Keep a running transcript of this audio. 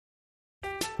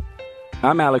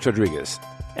I'm Alex Rodriguez.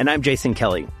 And I'm Jason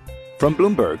Kelly. From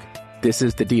Bloomberg, this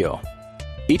is The Deal.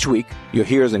 Each week, you'll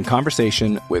hear us in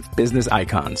conversation with business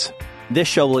icons. This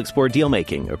show will explore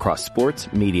deal-making across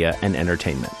sports, media, and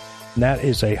entertainment. That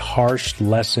is a harsh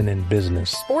lesson in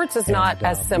business. Sports is not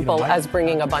as simple as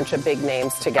bringing a bunch of big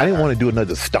names together. I didn't want to do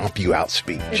another stomp you out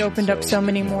speech. It opened up so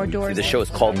many more doors. The show is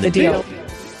called The Deal.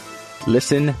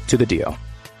 Listen to The Deal.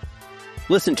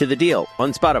 Listen to The Deal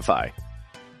on Spotify.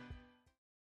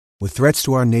 With threats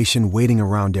to our nation waiting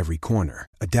around every corner,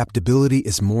 adaptability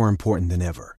is more important than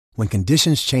ever. When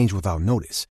conditions change without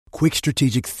notice, quick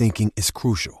strategic thinking is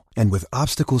crucial. And with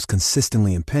obstacles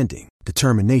consistently impending,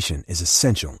 determination is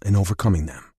essential in overcoming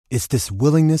them. It's this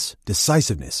willingness,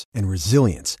 decisiveness, and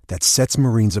resilience that sets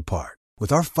Marines apart.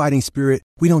 With our fighting spirit,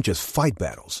 we don't just fight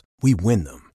battles, we win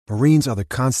them. Marines are the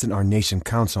constant our nation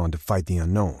counts on to fight the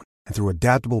unknown. And through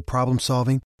adaptable problem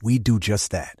solving, we do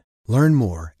just that. Learn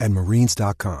more at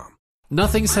marines.com.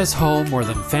 Nothing says home more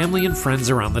than family and friends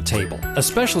around the table,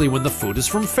 especially when the food is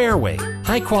from Fairway.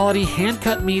 High-quality,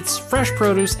 hand-cut meats, fresh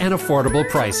produce, and affordable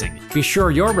pricing. Be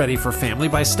sure you're ready for family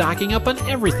by stocking up on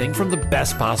everything from the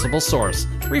best possible source.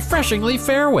 Refreshingly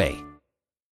Fairway.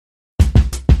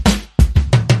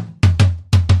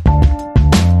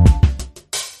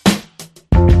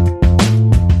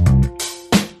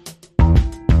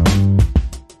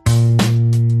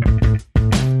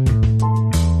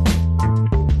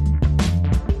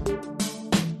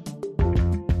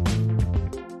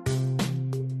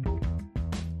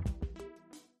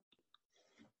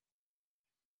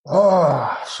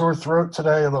 Sore throat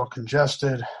today, a little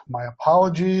congested. My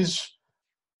apologies.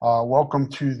 Welcome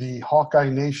to the Hawkeye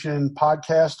Nation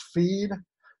podcast feed.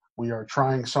 We are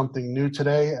trying something new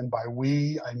today, and by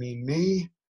we, I mean me.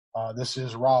 This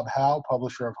is Rob Howe,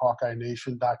 publisher of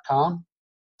HawkeyeNation.com,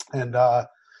 and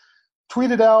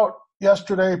tweeted out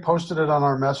yesterday, posted it on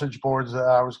our message boards that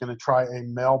I was going to try a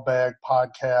mailbag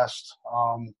podcast.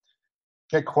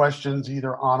 Get questions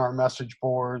either on our message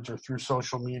boards or through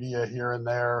social media here and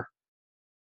there.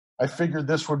 I figured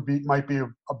this might be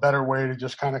a better way to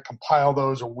just kind of compile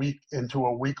those into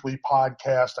a weekly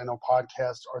podcast. I know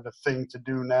podcasts are the thing to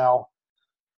do now.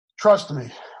 Trust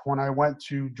me, when I went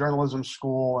to journalism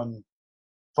school and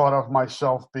thought of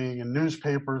myself being in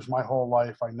newspapers my whole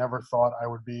life, I never thought I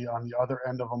would be on the other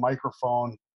end of a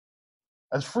microphone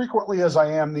as frequently as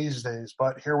I am these days,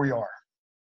 but here we are.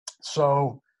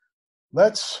 So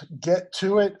let's get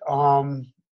to it.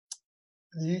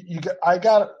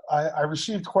 I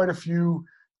received quite a few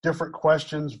different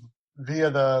questions via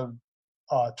the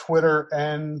Twitter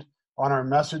and on our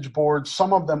message board.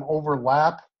 Some of them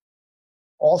overlap.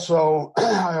 Also,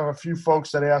 I have a few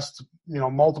folks that asked,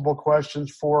 multiple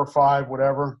questions, 4 or 5,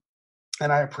 whatever,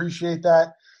 and I appreciate that.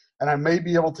 And I may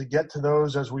be able to get to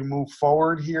those as we move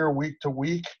forward here week to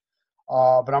week.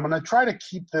 But I'm going to try to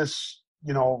keep this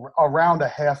around a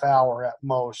half hour at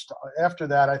most. After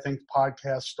that, I think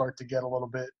podcasts start to get a little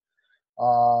bit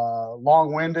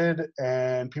long-winded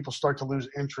and people start to lose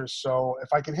interest. So if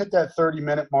I can hit that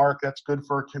 30-minute mark, that's good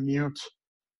for a commute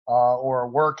or a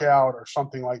workout or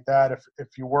something like that. If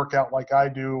you work out like I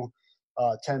do,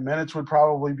 10 minutes would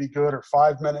probably be good, or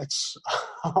 5 minutes.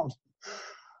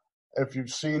 If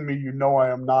you've seen me, you know I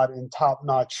am not in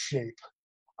top-notch shape.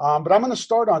 But I'm going to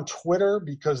start on Twitter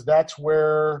because that's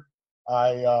where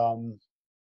I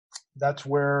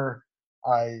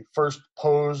first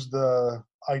posed the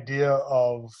idea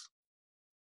of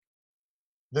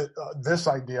this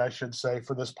idea, I should say,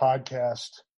 for this podcast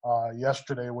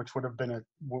yesterday, which would have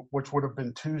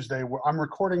been Tuesday. I'm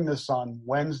recording this on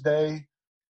Wednesday,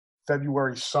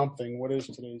 February something. What is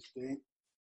today's date?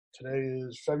 Today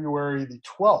is February the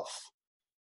 12th,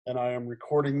 and I am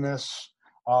recording this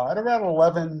at around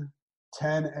 11:10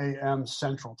 a.m.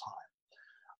 Central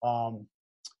Time.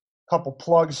 Couple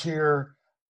plugs here.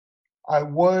 I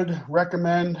would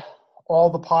recommend all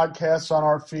the podcasts on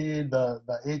our feed, the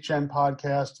HN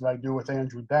podcast that I do with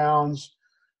Andrew Downs,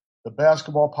 the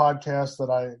basketball podcast that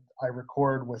I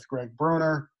record with Greg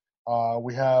Bruner.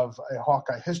 We have a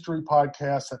Hawkeye history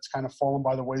podcast that's kind of fallen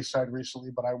by the wayside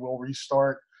recently, but I will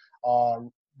restart.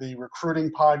 The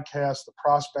recruiting podcast, the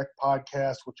prospect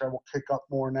podcast, which I will pick up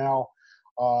more now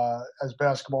as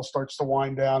basketball starts to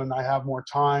wind down and I have more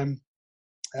time.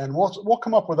 And we'll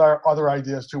come up with our other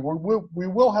ideas too. We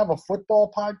will have a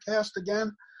football podcast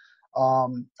again.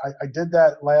 I did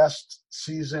that last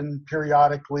season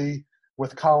periodically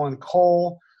with Colin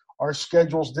Cole. Our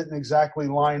schedules didn't exactly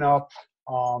line up,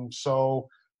 so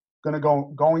going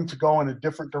to go in a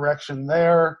different direction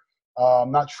there.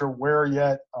 I'm not sure where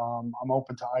yet. I'm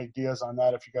open to ideas on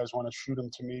that if you guys want to shoot them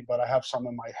to me, but I have some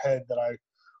in my head that I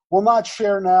will not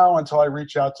share now until I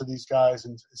reach out to these guys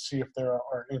and see if they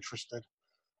are interested.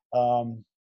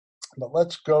 But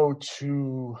let's go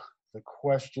to the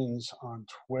questions on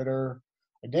Twitter.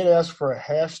 I did ask for a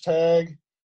hashtag,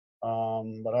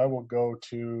 but I will go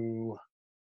to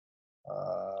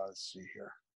let's see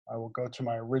here. I will go to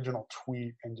my original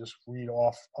tweet and just read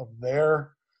off of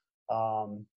there.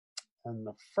 And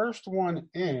the first one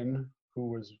in,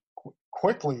 who was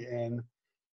quickly in,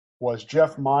 was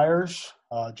Jeff Myers,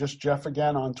 just Jeff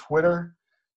again on Twitter.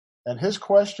 And his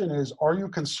question is, are you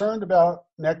concerned about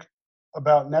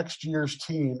next year's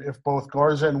team if both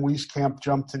Garza and Wieskamp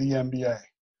jump to the NBA?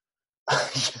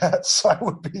 Yes, I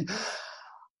would be.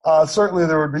 Certainly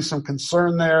there would be some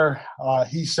concern there.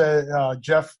 He said,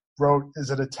 Jeff wrote,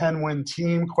 is it a 10-win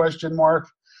team, ?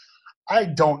 I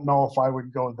don't know if I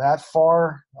would go that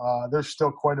far. There's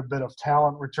still quite a bit of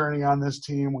talent returning on this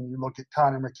team when you look at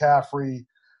Connor McCaffrey,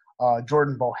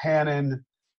 Jordan Bohannon,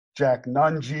 Jack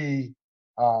Nungy,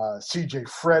 C.J.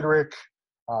 Frederick,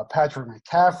 Patrick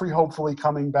McCaffrey hopefully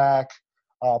coming back.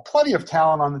 Plenty of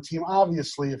talent on the team.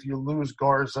 Obviously, if you lose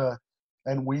Garza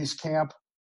and Wieskamp,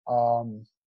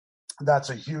 that's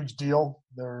a huge deal.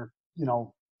 They're,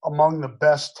 among the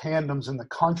best tandems in the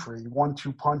country,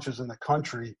 1-2 punches in the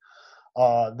country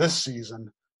this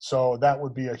season. So that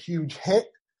would be a huge hit.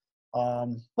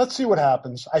 Let's see what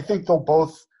happens. I think they'll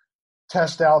both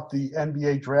test out the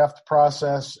NBA draft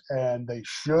process, and they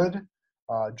should.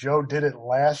 Joe did it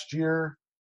last year,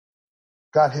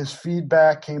 got his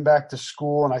feedback, came back to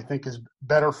school, and I think is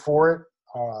better for it.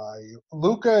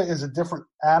 Luka is a different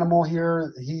animal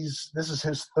here. This is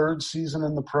his third season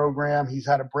in the program. He's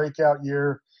had a breakout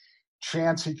year.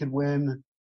 Chance he could win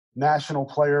National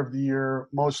Player of the Year,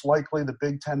 most likely the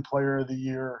Big Ten Player of the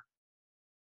Year.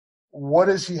 What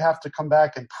does he have to come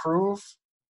back and prove?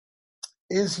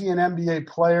 Is he an NBA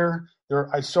player?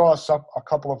 I saw a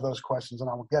couple of those questions, and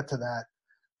I will get to that.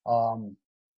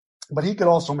 But he could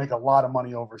also make a lot of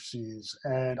money overseas.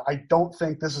 And I don't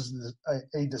think this is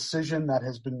a decision that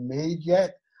has been made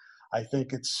yet. I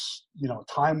think it's,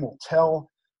 time will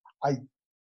tell.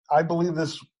 I believe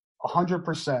this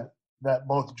 100% that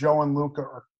both Joe and Luka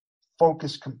are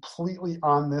focused completely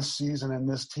on this season and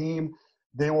this team.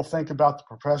 They will think about the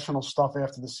professional stuff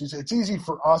after the season. It's easy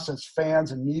for us as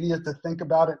fans and media to think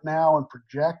about it now and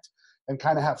project and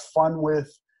kind of have fun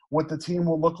with what the team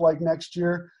will look like next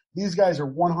year. These guys are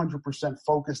 100%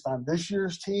 focused on this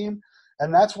year's team,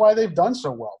 and that's why they've done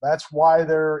so well. That's why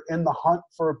they're in the hunt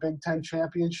for a Big Ten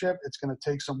championship. It's going to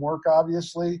take some work,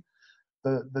 obviously.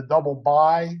 The double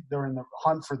bye, they're in the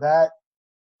hunt for that.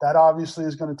 That obviously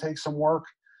is going to take some work.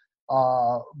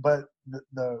 But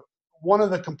the one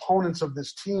of the components of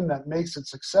this team that makes it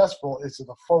successful is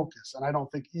the focus, and I don't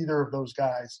think either of those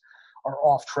guys are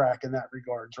off track in that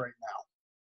regards right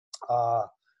now.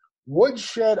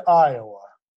 Woodshed, Iowa.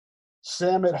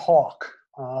 Samit Hawk.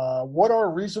 What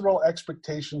are reasonable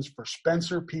expectations for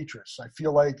Spencer Petras? I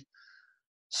feel like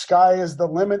sky is the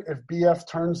limit if BF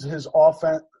turns his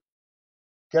offense,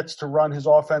 gets to run his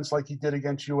offense like he did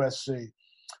against USC.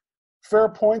 Fair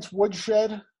points,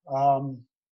 Woodshed.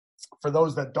 For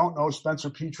those that don't know,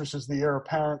 Spencer Petras is the heir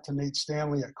apparent to Nate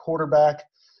Stanley at quarterback.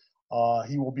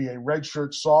 He will be a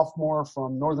redshirt sophomore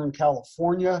from Northern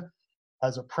California.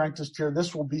 Has apprenticed here.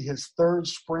 This will be his third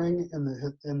spring in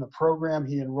the program.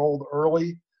 He enrolled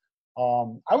early.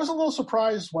 I was a little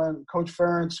surprised when Coach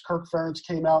Ferentz, Kirk Ferentz,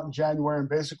 came out in January and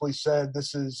basically said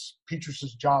this is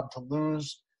Petrus's job to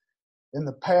lose. In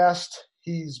the past,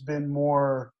 he's been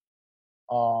more,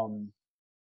 I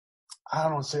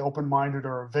don't want to say open-minded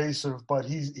or evasive, but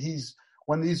he's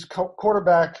when these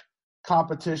quarterback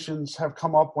competitions have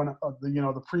come up when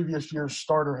the previous year's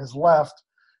starter has left,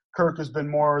 Kirk has been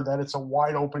more that it's a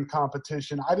wide-open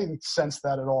competition. I didn't sense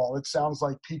that at all. It sounds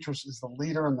like Petras is the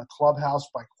leader in the clubhouse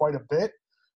by quite a bit.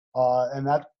 And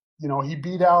that, he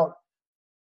beat out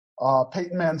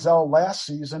Peyton Manziel last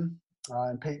season,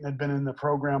 and Peyton had been in the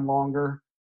program longer,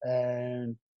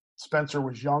 and Spencer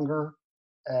was younger.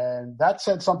 And that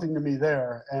said something to me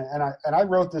there. And I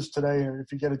wrote this today, and if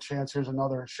you get a chance, here's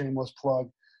another shameless plug.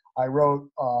 I wrote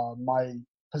my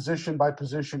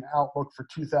position-by-position outlook for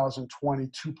 2020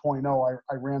 2.0.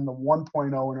 I ran the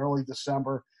 1.0 in early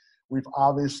December. We've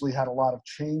obviously had a lot of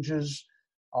changes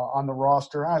on the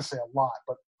roster. I say a lot,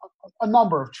 but a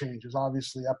number of changes.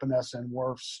 Obviously, Epinesa and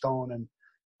Wirfs, Stone, and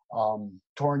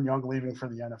Torrin Young leaving for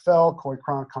the NFL, Coy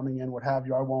Cronk coming in, what have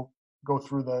you. I won't go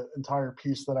through the entire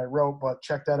piece that I wrote, but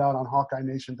check that out on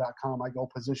HawkeyeNation.com. I go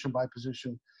position by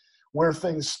position where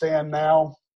things stand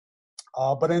now.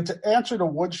 But to answer to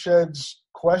Woodshed's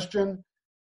question,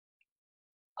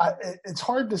 it's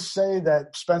hard to say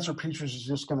that Spencer Petras is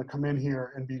just going to come in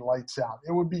here and be lights out.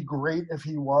 It would be great if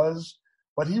he was,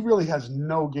 but he really has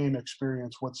no game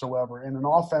experience whatsoever in an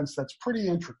offense that's pretty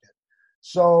intricate.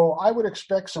 So I would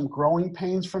expect some growing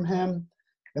pains from him.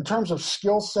 In terms of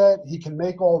skill set, he can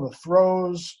make all the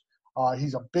throws.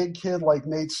 He's a big kid like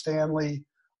Nate Stanley.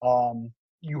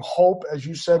 You hope, as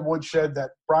you said, Woodshed,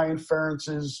 that Brian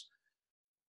Ferentz's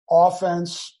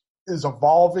offense is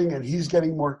evolving and he's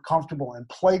getting more comfortable in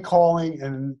play calling,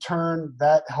 and in turn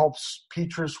that helps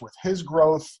Petras with his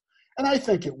growth, and I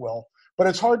think it will. But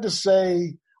it's hard to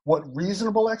say what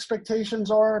reasonable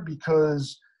expectations are,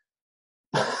 because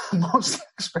most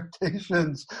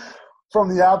expectations from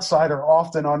the outside are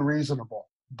often unreasonable.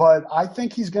 But I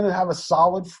think he's going to have a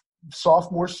solid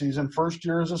sophomore season, first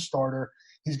year as a starter.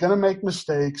 He's going to make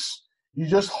mistakes. You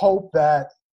just hope that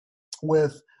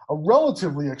with a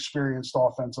relatively experienced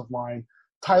offensive line,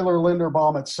 Tyler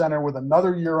Linderbaum at center with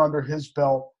another year under his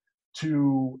belt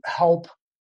to help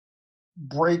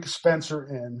break Spencer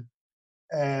in.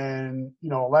 And,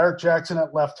 Alaric Jackson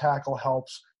at left tackle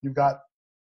helps. You've got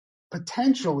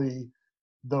potentially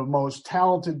the most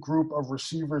talented group of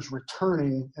receivers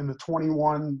returning in the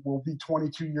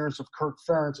 22 years of Kirk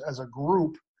Ferentz as a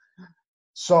group.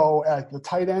 So at the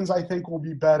tight ends, I think will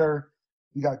be better.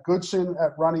 You got Goodson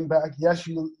at running back. Yes,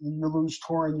 you lose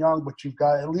Torin Young, but you've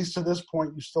got, at least to this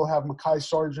point, you still have Mekhi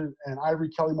Sargent and Ivory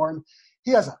Kelly-Martin.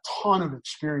 He has a ton of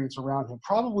experience around him,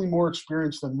 probably more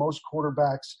experience than most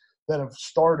quarterbacks that have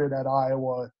started at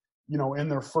Iowa, in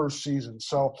their first season.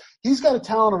 So he's got a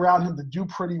talent around him to do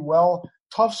pretty well.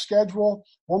 Tough schedule.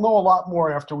 We'll know a lot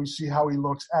more after we see how he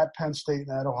looks at Penn State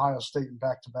and at Ohio State in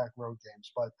back-to-back road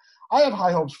games. But I have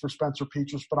high hopes for Spencer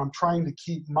Petras, but I'm trying to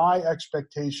keep my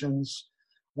expectations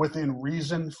within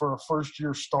reason for a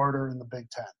first-year starter in the Big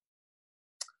Ten.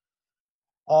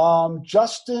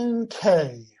 Justin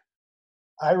K.,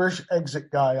 Irish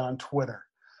exit guy on Twitter.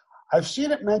 I've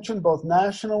seen it mentioned both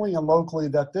nationally and locally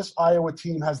that this Iowa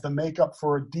team has the makeup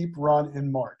for a deep run in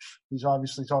March. He's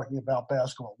obviously talking about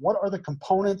basketball. What are the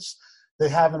components they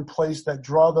have in place that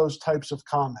draw those types of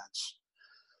comments?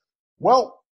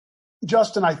 Well,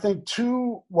 Justin, I think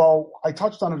I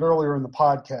touched on it earlier in the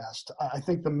podcast. I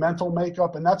think the mental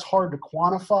makeup, and that's hard to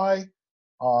quantify.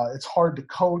 It's hard to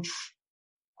coach,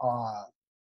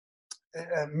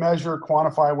 measure,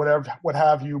 quantify, what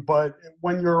have you. But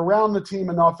when you're around the team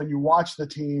enough and you watch the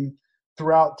team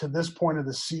throughout to this point of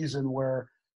the season where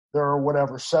there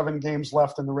are 7 games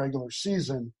left in the regular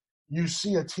season, you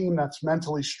see a team that's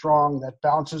mentally strong, that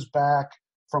bounces back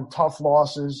from tough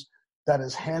losses, that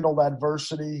has handled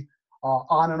adversity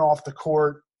on and off the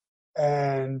court,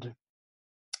 and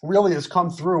really has come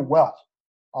through well.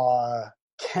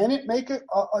 Can it make a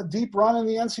deep run in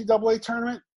the NCAA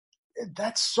tournament?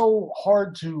 That's so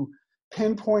hard to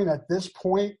pinpoint at this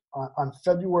point on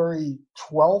February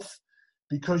 12th,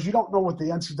 because you don't know what the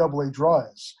NCAA draw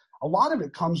is. A lot of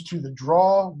it comes to the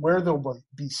draw, where they'll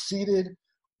be seated,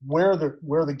 where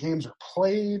the games are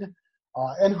played,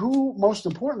 and most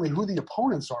importantly, who the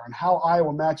opponents are and how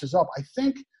Iowa matches up. I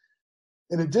think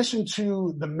in addition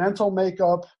to the mental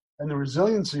makeup and the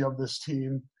resiliency of this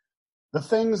team, the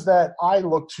things that I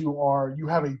look to are you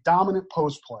have a dominant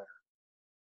post player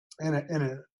in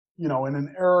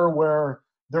an era where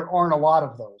there aren't a lot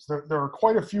of those. There are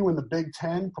quite a few in the Big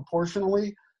Ten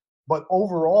proportionally, but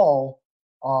overall,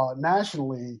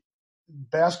 nationally,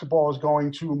 basketball is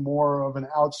going to more of an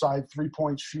outside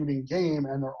three-point shooting game,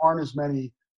 and there aren't as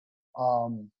many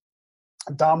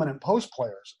dominant post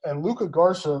players. And Luka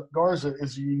Garza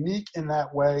is unique in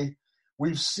that way.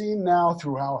 We've seen now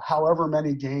through however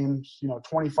many games,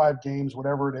 25 games,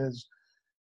 whatever it is,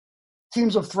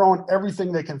 teams have thrown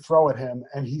everything they can throw at him,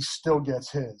 and he still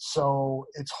gets his. So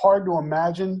it's hard to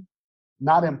imagine,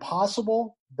 not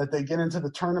impossible, that they get into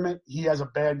the tournament, he has a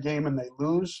bad game and they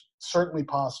lose. Certainly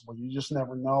possible. You just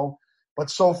never know. But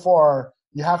so far,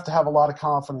 you have to have a lot of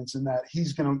confidence in that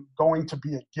he's going to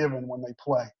be a given when they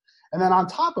play. And then on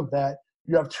top of that,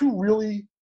 you have 2 really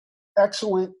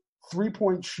excellent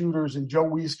three-point shooters in Joe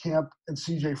Wieskamp and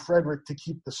C.J. Frederick to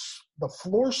keep the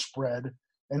floor spread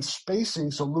and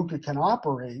spacing so Luka can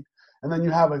operate. And then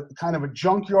you have a kind of a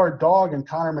junkyard dog in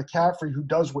Connor McCaffrey who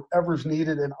does whatever's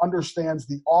needed and understands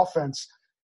the offense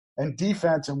and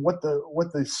defense and what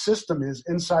the system is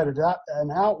inside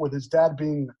and out, with his dad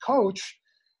being the coach.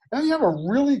 And you have a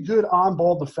really good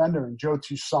on-ball defender in Joe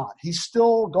Toussaint. He's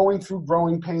still going through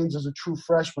growing pains as a true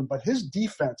freshman, but his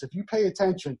defense, if you pay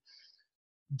attention,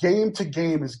 game to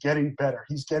game is getting better.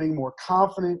 He's getting more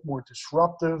confident, more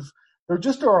disruptive. There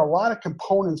just are a lot of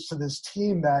components to this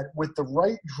team that with the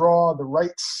right draw, the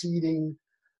right seeding,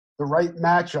 the right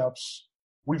matchups,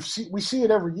 we see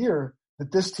it every year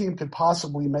that this team could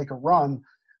possibly make a run.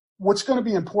 What's going to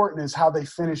be important is how they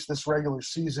finish this regular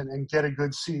season and get a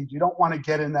good seed. You don't want to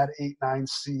get in that 8-9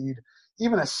 seed.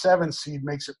 Even a 7 seed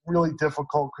makes it really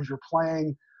difficult because you're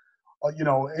playing,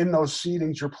 in those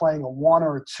seedings, you're playing a 1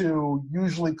 or a 2,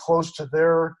 usually close to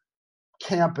their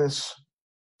campus,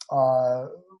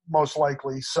 most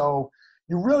likely. So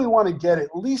you really want to get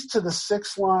at least to the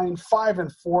 6 line. 5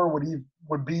 and 4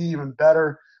 would be even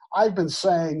better. I've been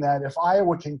saying that if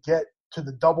Iowa can get to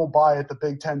the double bye at the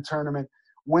Big Ten tournament,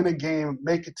 win a game,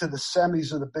 make it to the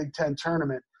semis of the Big Ten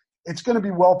tournament, it's going to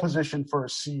be well positioned for a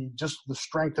seed, just the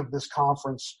strength of this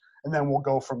conference, and then we'll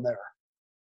go from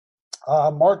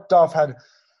there. Mark Duff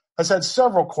has had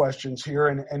several questions here,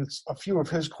 and a few of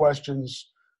his questions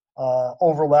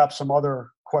overlap some other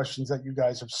questions that you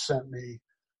guys have sent me.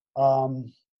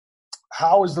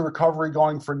 How is the recovery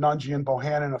going for Nunge and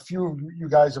Bohannon? A few of you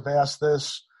guys have asked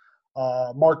this.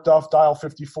 Mark Duff, Dial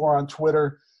 54 on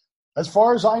Twitter. As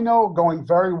far as I know, going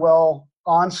very well,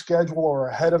 on schedule or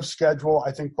ahead of schedule.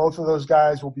 I think both of those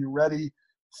guys will be ready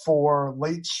for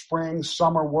late spring,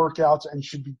 summer workouts and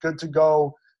should be good to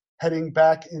go heading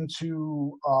back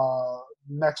into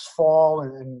next fall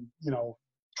and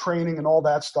training and all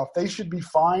that stuff. They should be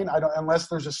fine. Unless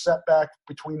there's a setback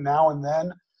between now and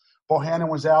then. Bohannon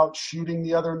was out shooting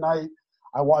the other night.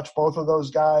 I watched both of those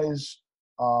guys,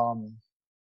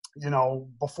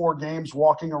 before games,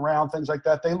 walking around, things like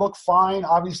that. They look fine.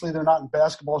 Obviously, they're not in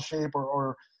basketball shape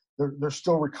or they're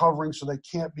still recovering, so they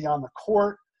can't be on the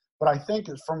court. But I think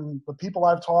from the people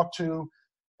I've talked to,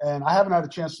 and I haven't had a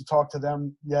chance to talk to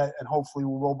them yet, and hopefully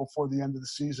we will before the end of the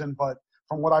season, but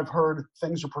from what I've heard,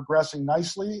 things are progressing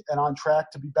nicely and on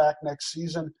track to be back next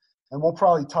season. And we'll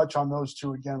probably touch on those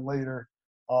two again later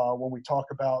when we talk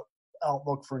about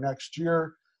outlook for next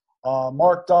year.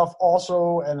 Mark Duff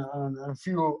also, and a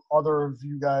few other of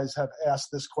you guys have asked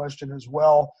this question as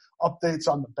well. Updates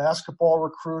on the basketball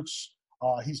recruits.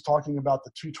 He's talking about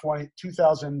the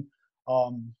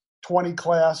 2020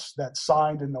 class that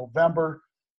signed in November.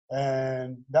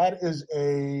 And that is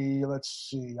I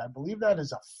believe that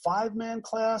is a 5-man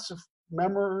class, if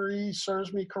memory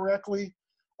serves me correctly.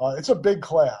 It's a big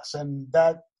class, and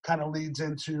that kind of leads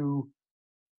into,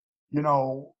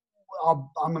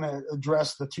 I'm going to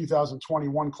address the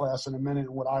 2021 class in a minute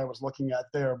and what I was looking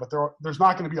at there, but there's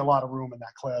not going to be a lot of room in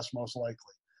that class, most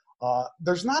likely.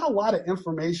 There's not a lot of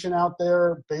information out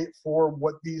there for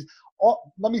what these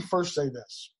 – let me first say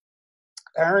this.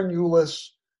 Aaron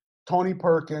Eulis, Tony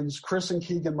Perkins, Chris and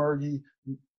Keegan Murray,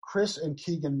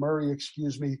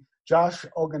 Josh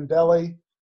Ogundele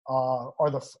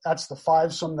that's the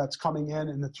 5-some that's coming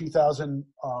in the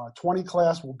 2020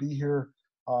 class. Will be here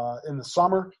in the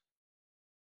summer.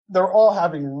 They're all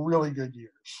having really good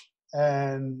years.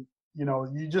 And,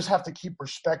 you just have to keep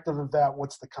perspective of that.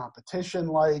 What's the competition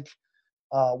like?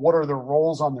 What are their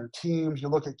roles on their teams? You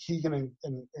look at Keegan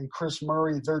and Chris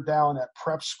Murray, they're down at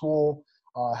prep school,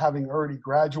 having already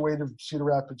graduated from Cedar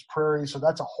Rapids Prairie. So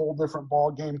that's a whole different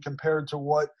ball game compared to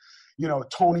what,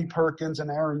 Tony Perkins and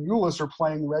Aaron Eulis are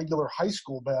playing regular high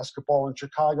school basketball in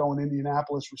Chicago and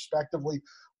Indianapolis, respectively.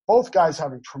 Both guys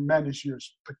having tremendous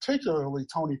years, particularly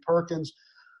Tony Perkins,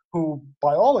 who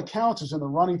by all accounts is in the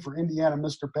running for Indiana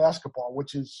Mr. Basketball,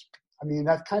 which is,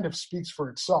 that kind of speaks for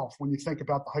itself when you think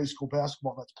about the high school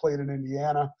basketball that's played in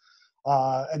Indiana.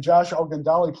 And Josh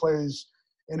Ogundele plays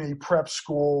in a prep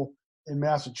school in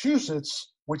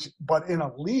Massachusetts, but in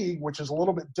a league which is a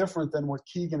little bit different than what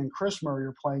Keegan and Chris Murray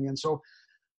are playing in. So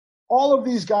all of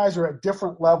these guys are at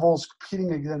different levels,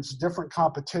 competing against different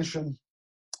competition,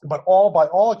 but by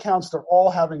all accounts, they're all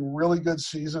having really good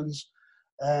seasons.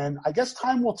 And I guess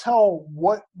time will tell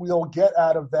what we'll get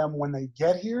out of them when they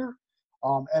get here.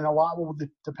 And a lot will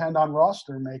depend on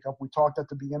roster makeup. We talked at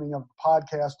the beginning of the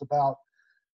podcast about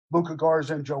Luka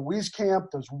Garza and Joe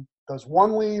Wieskamp. Does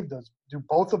one leave? Do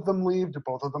both of them leave? Do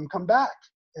both of them come back?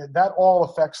 And that all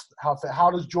affects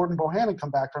how does Jordan Bohannon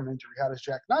come back from injury? How does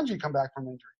Jack Nunge come back from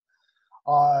injury?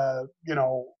 Are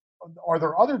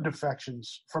there other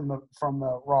defections from the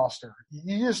roster?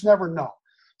 You just never know.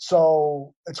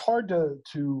 So it's hard to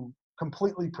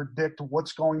completely predict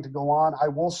what's going to go on. I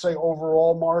will say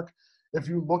overall, Mark, if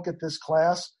you look at this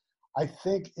class, I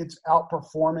think it's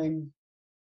outperforming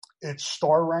its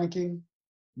star ranking,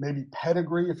 maybe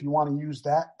pedigree, if you want to use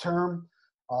that term,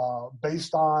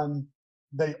 based on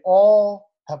they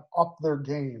all have upped their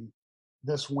game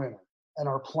this winter and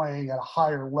are playing at a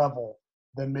higher level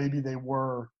than maybe they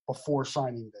were before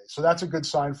signing day. So that's a good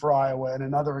sign for Iowa, and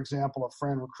another example of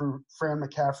Fran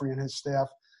McCaffrey and his staff,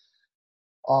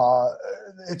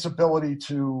 its ability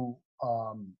to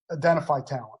identify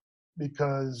talent,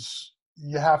 because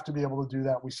you have to be able to do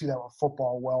that. We see that with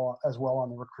football as well on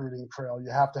the recruiting trail.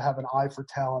 You have to have an eye for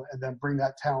talent and then bring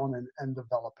that talent and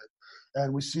develop it.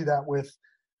 And we see that with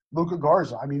Luka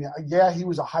Garza. I mean, yeah, he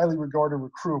was a highly regarded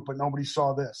recruit, but nobody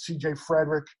saw this. C.J.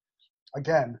 Frederick,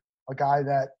 again, a guy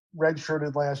that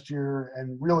redshirted last year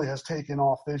and really has taken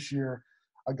off this year,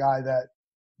 a guy that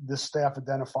this staff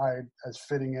identified as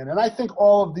fitting in. And I think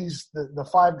all of these, the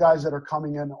 5 guys that are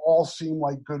coming in all seem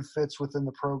like good fits within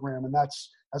the program, and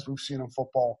that's, as we've seen in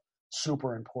football,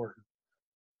 super important.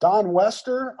 Don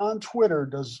Wester on Twitter,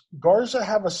 does Garza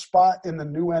have a spot in the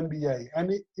new NBA?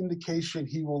 Any indication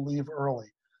he will leave early?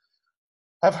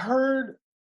 I've heard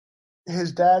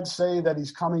his dad say that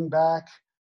he's coming back,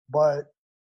 but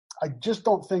I just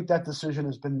don't think that decision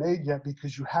has been made yet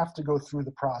because you have to go through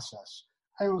the process.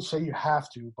 I don't say you have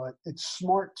to, but it's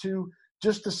smart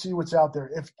just to see what's out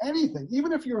there. If anything,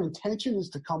 even if your intention is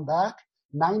to come back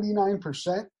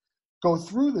 99%, go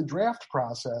through the draft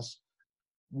process,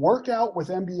 work out with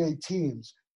NBA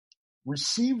teams,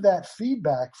 receive that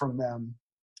feedback from them,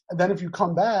 and then if you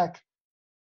come back,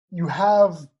 you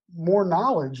have more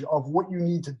knowledge of what you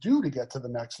need to do to get to the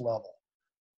next level.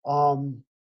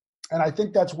 And I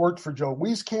think that's worked for Joe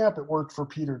Wieskamp. It worked for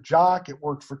Peter Jok. It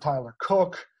worked for Tyler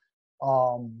Cook.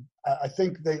 I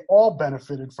think they all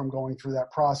benefited from going through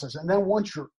that process. And then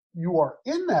once you are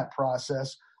in that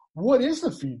process, what is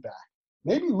the feedback?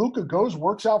 Maybe Luka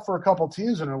works out for a couple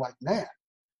teams and they're like, man,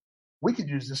 we could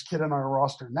use this kid on our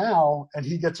roster now, and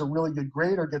he gets a really good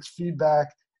grade or gets feedback.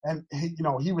 And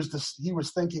he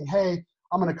was thinking, hey,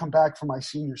 I'm going to come back for my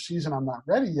senior season. I'm not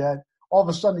ready yet. All of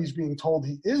a sudden he's being told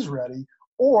he is ready.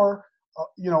 Or,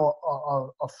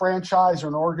 a franchise or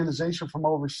an organization from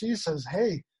overseas says,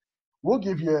 hey, we'll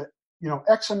give you,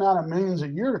 X amount of millions a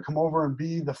year to come over and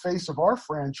be the face of our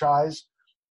franchise.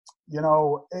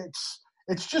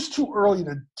 It's just too early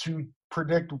to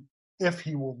predict if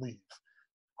he will leave.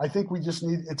 I think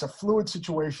it's a fluid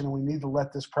situation and we need to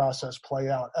let this process play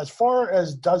out. As far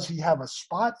as does he have a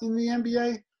spot in the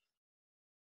NBA?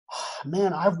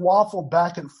 Man, I've waffled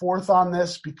back and forth on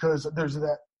this because there's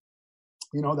that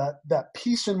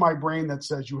piece in my brain that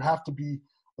says you have to be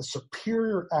a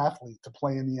superior athlete to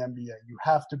play in the NBA. You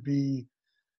have to be,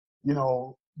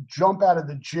 jump out of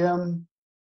the gym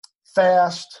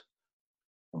fast.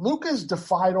 Luka's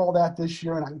defied all that this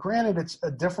year, and granted it's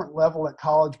a different level at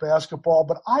college basketball,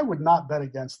 but I would not bet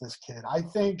against this kid. I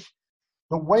think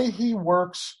the way he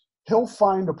works, he'll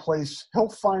find a place, he'll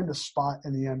find a spot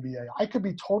in the NBA. I could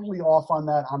be totally off on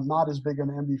that. I'm not as big an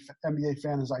NBA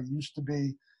fan as I used to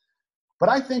be. But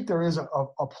I think there is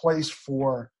a place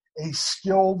for a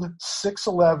skilled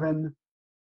 6'11",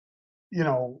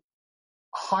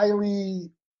 highly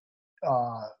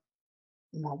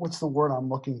what's the word I'm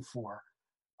looking for?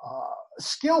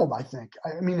 Skilled, I think.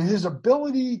 I mean, his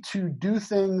ability to do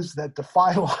things that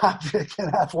defy logic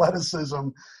and athleticism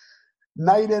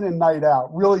night in and night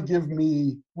out really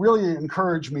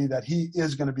encourage me that he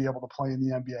is going to be able to play in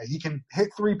the NBA. He can hit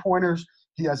three-pointers.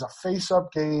 He has a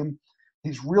face-up game.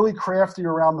 He's really crafty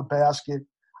around the basket.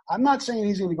 I'm not saying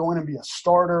he's going to go in and be a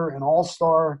starter, an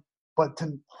all-star, but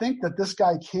to think that this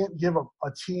guy can't give a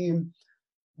team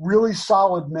really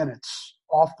solid minutes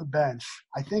off the bench,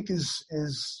 I think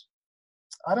is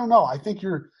I don't know. I think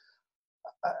you're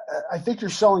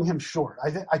selling him short.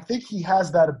 I think he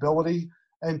has that ability,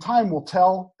 and time will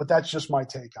tell, but that's just my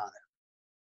take on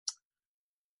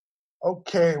it.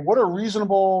 Okay,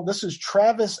 this is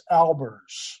Travis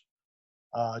Albers.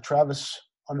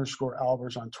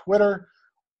 Travis_Albers on Twitter.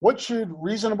 What should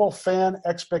reasonable fan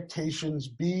expectations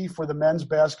be for the men's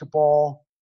basketball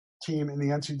team in the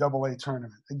NCAA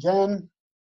tournament? Again,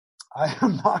 I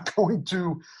am not going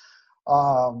to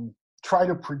try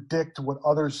to predict what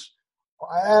others –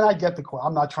 and I get the –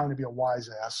 I'm not trying to be a wise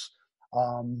ass.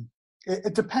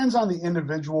 It depends on the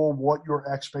individual what your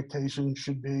expectations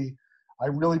should be. I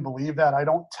really believe that. I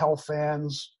don't tell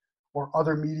fans or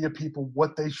other media people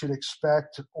what they should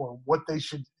expect or what they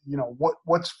should,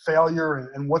 what's failure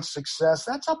and what's success.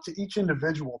 That's up to each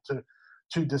individual to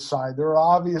decide. There are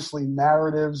obviously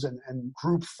narratives and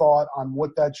group thought on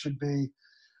what that should be.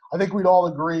 I think we'd all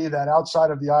agree that outside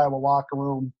of the Iowa locker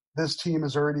room, this team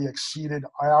has already exceeded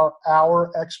our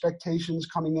expectations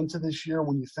coming into this year.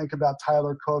 When you think about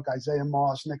Tyler Cook, Isaiah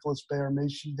Moss, Nicholas Baer,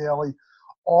 Mason Daly,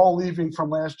 all leaving from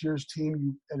last year's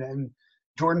team, and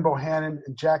Jordan Bohannon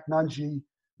and Jack Nunge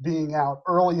being out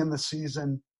early in the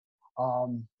season,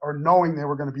 or knowing they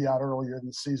were going to be out earlier in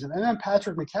the season, and then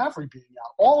Patrick McCaffrey being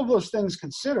out. All of those things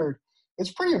considered,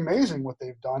 it's pretty amazing what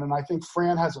they've done, and I think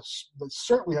Fran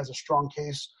certainly has a strong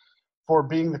case for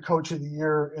being the coach of the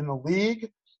year in the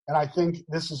league And I think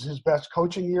this is his best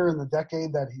coaching year in the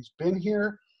decade that he's been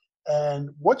here. And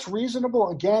what's reasonable,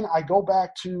 again, I go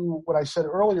back to what I said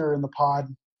earlier in the pod.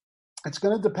 It's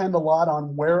going to depend a lot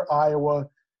on where Iowa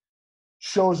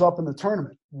shows up in the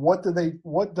tournament. What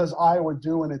does Iowa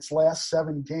do in its last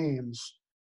 7 games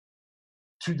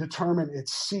to determine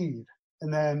its seed?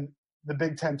 And then the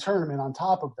Big Ten tournament on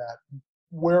top of that.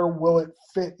 Where will it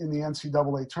fit in the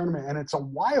NCAA tournament? And it's a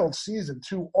wild season,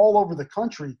 too, all over the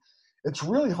country. It's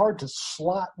really hard to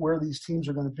slot where these teams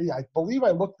are going to be. I believe I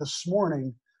looked this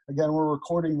morning. Again, we're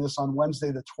recording this on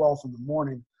Wednesday the 12th in the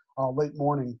morning, late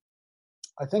morning.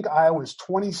 I think Iowa is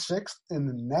 26th in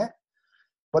the net.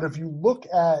 But if you look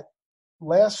at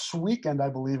last weekend, I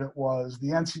believe it was, the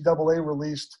NCAA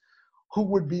released who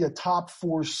would be a top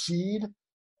 4 seed.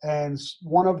 And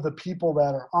one of the people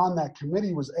that are on that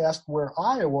committee was asked where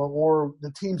Iowa or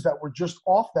the teams that were just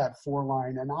off that 4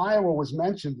 line, and Iowa was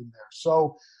mentioned in there.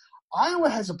 So Iowa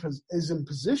is in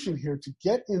position here to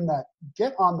get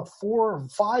on the 4 or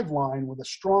 5 line with a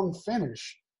strong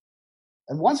finish.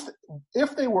 And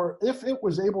if it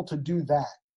was able to do that,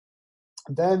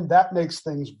 then that makes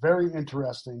things very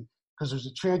interesting because there's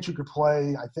a chance you could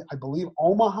play. I believe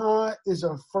Omaha is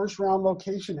a first-round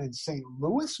location, and St.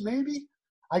 Louis maybe.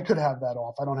 I could have that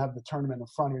off. I don't have the tournament in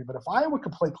front of me. But if Iowa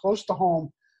could play close to home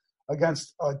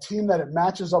against a team that it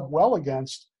matches up well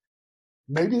against,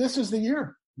 maybe this is the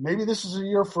year. Maybe this is a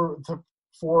year for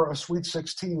a Sweet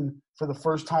 16 for the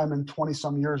first time in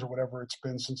 20-some years or whatever it's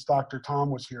been since Dr. Tom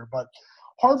was here. But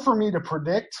hard for me to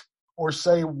predict or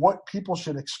say what people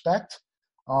should expect.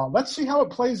 Let's see how it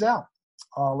plays out.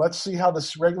 Let's see how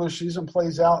this regular season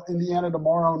plays out. Indiana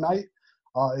tomorrow night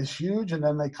is huge, and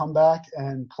then they come back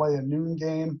and play a noon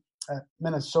game at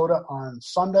Minnesota on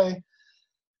Sunday.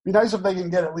 Be nice if they can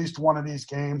get at least one of these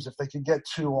games. If they can get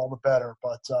 2, all the better.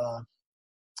 But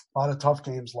a lot of tough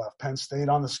games left. Penn State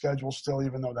on the schedule still,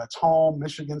 even though that's home.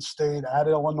 Michigan State at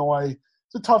Illinois.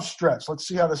 It's a tough stretch. Let's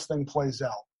see how this thing plays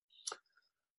out.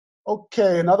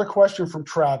 Okay, another question from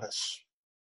Travis.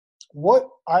 What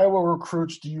Iowa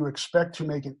recruits do you expect to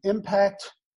make an impact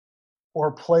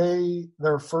or play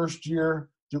their first year?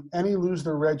 Do any lose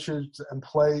their redshirts and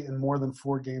play in more than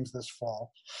 4 games this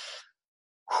fall?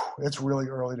 It's really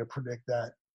early to predict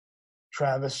that,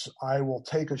 Travis. I will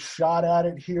take a shot at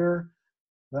it here.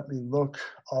 Let me look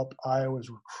up Iowa's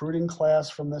recruiting class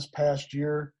from this past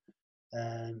year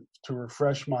and to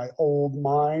refresh my old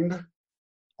mind.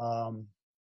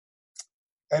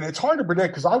 And it's hard to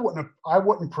predict because I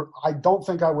don't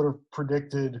think I would have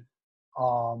predicted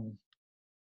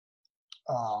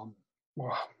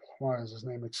why is his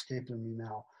name escaping me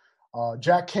now?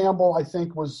 Jack Campbell, I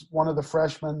think, was one of the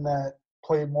freshmen that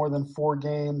played more than 4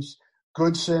 games.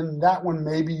 Goodson, that one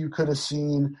maybe you could have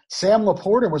seen. Sam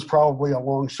Laporta was probably a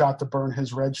long shot to burn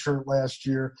his red shirt last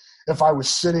year. If I was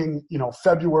sitting,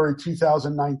 February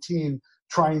 2019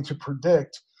 trying to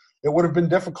predict, it would have been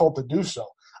difficult to do so.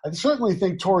 I certainly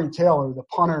think Tory Taylor, the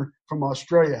punter from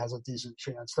Australia, has a decent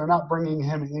chance. They're not bringing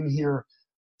him in here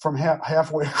from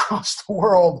halfway across the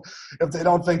world if they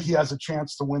don't think he has a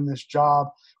chance to win this job.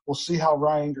 We'll see how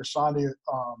Ryan Gersonde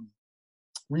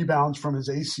rebounds from his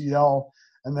ACL.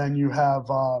 And then you have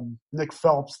Nick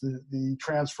Phelps, the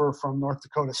transfer from North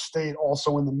Dakota State,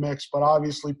 also in the mix. But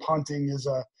obviously punting is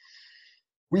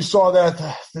we saw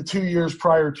that the 2 years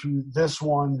prior to this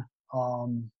one,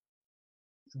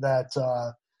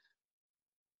 that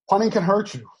punting can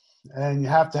hurt you. And you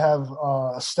have to have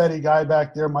a steady guy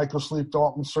back there. Michael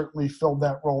Sleep-Dalton certainly filled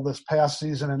that role this past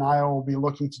season, and Iowa will be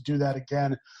looking to do that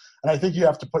again. And I think you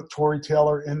have to put Tory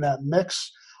Taylor in that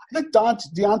mix. I think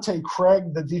Deontay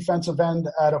Craig, the defensive end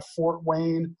out of Fort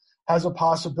Wayne, has a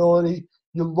possibility.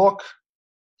 You look,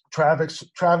 Travis,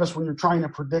 when you're trying to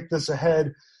predict this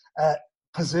ahead, at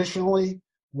positionally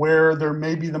where there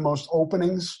may be the most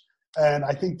openings. And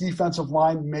I think defensive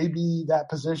line may be that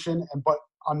position. But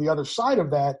on the other side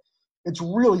of that, it's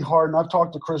really hard, and I've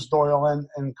talked to Chris Doyle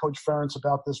and Coach Ferentz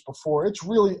about this before. It's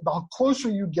really – the closer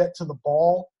you get to the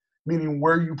ball, meaning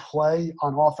where you play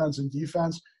on offense and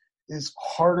defense, is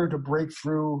harder to break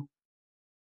through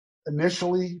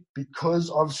initially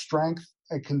because of strength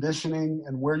and conditioning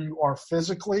and where you are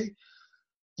physically.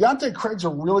 Deontay Craig's a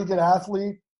really good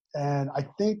athlete, and I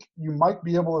think you might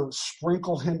be able to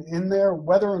sprinkle him in there.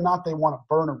 Whether or not they want to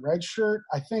burn a red shirt,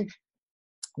 I think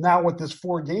now with this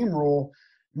 4-game rule –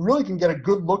 you really can get a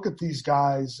good look at these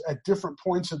guys at different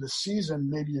points of the season,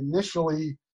 maybe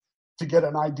initially to get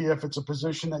an idea if it's a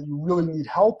position that you really need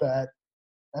help at.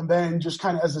 And then just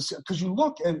kind of because you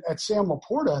look at Sam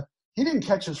Laporta, he didn't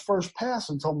catch his first pass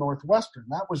until Northwestern.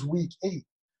 That was week 8.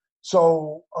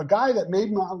 So a guy that may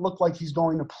not look like he's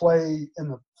going to play in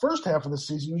the first half of the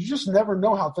season, you just never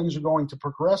know how things are going to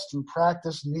progress through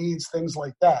practice, needs, things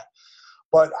like that.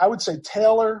 But I would say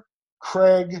Taylor,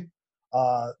 Craig,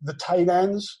 the tight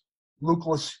ends, Luke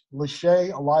Lachey,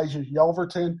 Elijah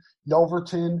Yelverton.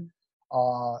 Yelverton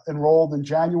enrolled in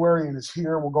January and is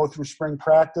here. We'll go through spring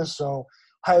practice. So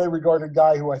highly regarded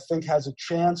guy who I think has a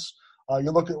chance.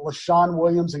 You look at LaShawn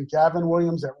Williams and Gavin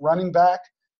Williams at running back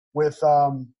with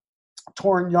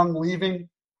Torrin Young leaving.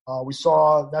 We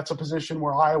saw that's a position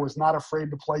where Iowa's not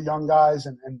afraid to play young guys,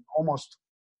 and almost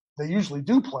they usually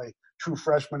do play true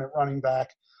freshmen at running back.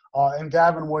 And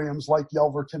Gavin Williams, like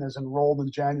Yelverton, is enrolled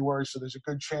in January, so there's a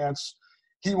good chance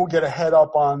he will get a head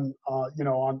up on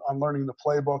learning the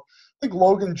playbook. I think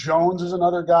Logan Jones is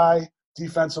another guy,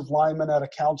 defensive lineman out of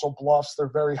Council Bluffs.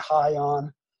 They're very high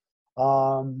on.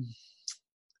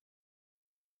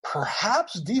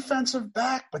 Perhaps defensive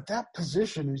back, but that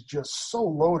position is just so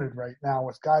loaded right now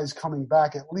with guys coming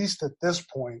back, at least at this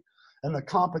point, and the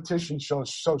competition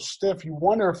shows so stiff. You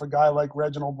wonder if a guy like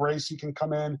Reginald Bracey can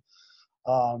come in.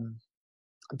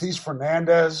 Dees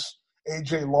Fernandez,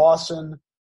 A.J. Lawson.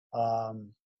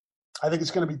 I think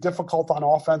it's going to be difficult on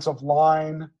offensive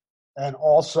line and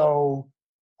also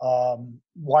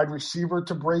wide receiver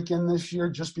to break in this year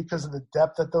just because of the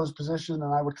depth at those positions,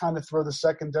 and I would kind of throw the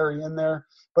secondary in there.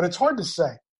 But it's hard to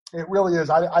say. It really is.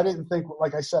 I didn't think,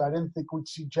 like I said, I didn't think we'd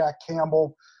see Jack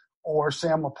Campbell or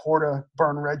Sam Laporta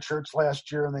burn red shirts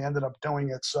last year, and they ended up doing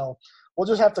it. So we'll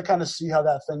just have to kind of see how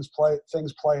that things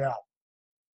play out.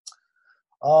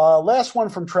 Last one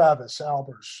from Travis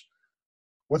Albers.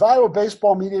 With Iowa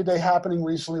Baseball Media Day happening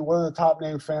recently, what are the top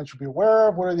name fans should be aware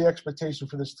of? What are the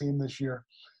expectations for this team this year?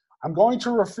 I'm going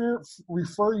to refer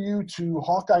you to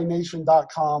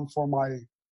HawkeyeNation.com for my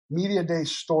Media Day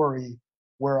story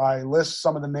where I list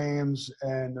some of the names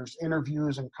and there's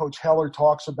interviews, and Coach Heller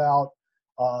talks about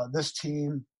this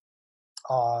team,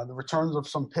 the returns of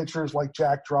some pitchers like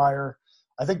Jack Dreyer.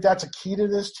 I think that's a key to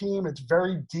this team. It's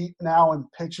very deep now in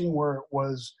pitching where it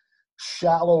was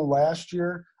shallow last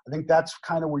year. I think that's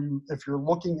kind of where if you're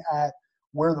looking at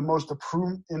where the most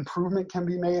improvement can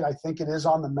be made, I think it is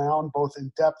on the mound, both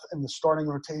in depth in the starting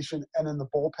rotation and in the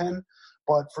bullpen.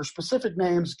 But for specific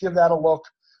names, give that a look.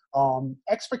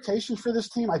 Expectations for this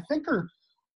team, I've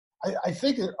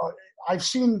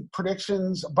seen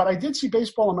predictions, but I did see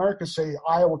Baseball America say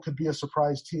Iowa could be a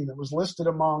surprise team. It was listed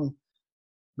among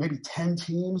maybe 10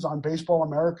 teams on Baseball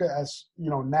America as,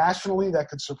 nationally that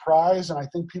could surprise. And I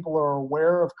think people are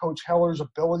aware of Coach Heller's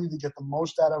ability to get the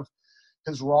most out of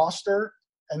his roster,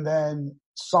 and then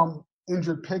some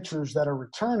injured pitchers that are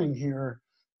returning here,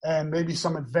 and maybe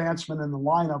some advancement in the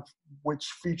lineup, which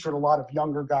featured a lot of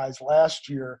younger guys last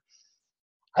year.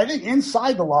 I think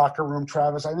inside the locker room,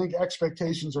 Travis, I think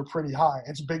expectations are pretty high.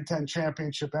 It's a Big Ten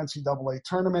championship NCAA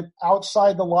tournament.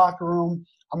 Outside the locker room,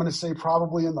 I'm going to say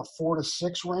probably in the 4 to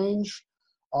 6 range.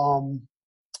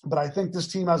 But I think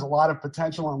this team has a lot of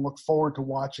potential and look forward to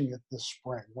watching it this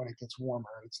spring when it gets warmer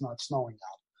and it's not snowing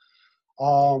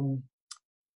out.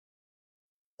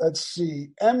 Let's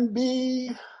see.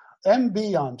 MB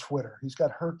on Twitter. He's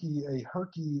got Herky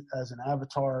as an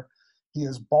avatar. He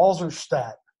is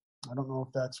Balzerstat. I don't know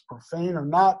if that's profane or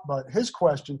not, but his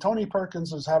question, Tony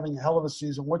Perkins is having a hell of a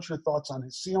season. What's your thoughts on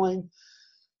his ceiling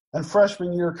and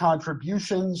freshman year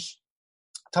contributions?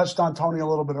 Touched on Tony a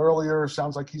little bit earlier.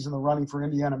 Sounds like he's in the running for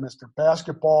Indiana Mr.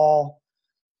 Basketball.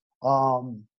 A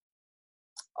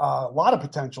lot of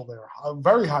potential there. A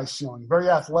very high ceiling, very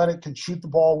athletic, can shoot the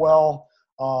ball well.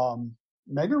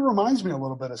 Maybe reminds me a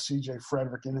little bit of C.J.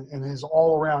 Frederick in his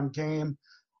all-around game.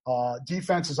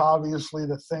 Defense is obviously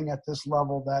the thing at this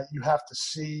level that you have to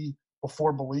see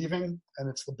before believing, and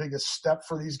it's the biggest step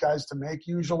for these guys to make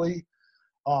usually.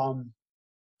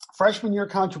 Freshman year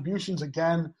contributions,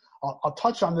 again, I'll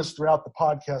touch on this throughout the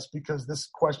podcast because this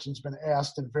question's been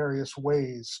asked in various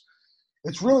ways.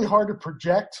 It's really hard to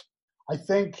project. I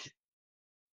think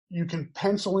you can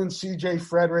pencil in C.J.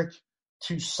 Frederick,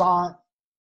 Toussaint,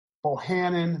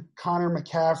 Bohannon, Connor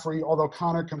McCaffrey, although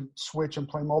Connor can switch and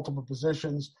play multiple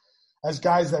positions, as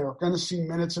guys that are going to see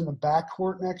minutes in the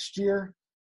backcourt next year.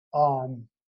 So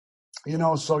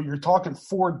you're talking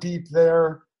 4 deep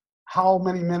there. How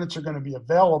many minutes are going to be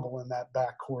available in that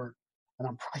backcourt?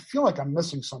 And I feel like I'm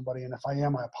missing somebody, and if I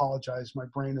am, I apologize. My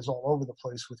brain is all over the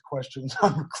place with questions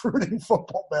on recruiting,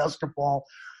 football, basketball,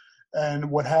 and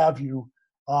what have you.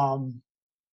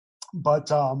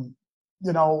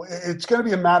 It's going to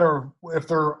be a matter of if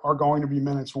there are going to be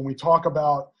minutes. When we talk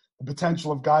about the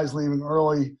potential of guys leaving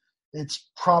early,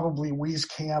 it's probably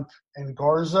Wieskamp and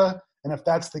Garza. And if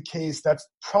that's the case, that's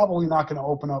probably not going to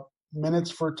open up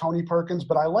minutes for Tony Perkins,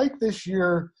 but I like this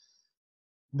year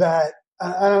that,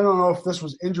 I don't know if this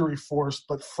was injury forced,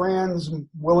 but Fran's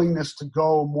willingness to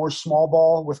go more small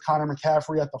ball with Connor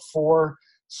McCaffrey at the 4.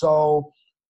 So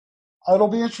it'll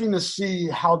be interesting to see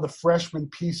how the freshman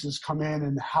pieces come in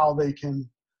and how they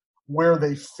can, where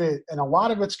they fit. And a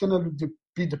lot of it's going to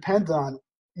be dependent on,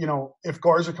 if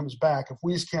Garza comes back, if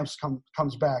Wieskamp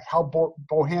comes back, how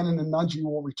Bohannon and Nunge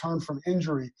will return from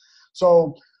injury.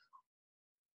 So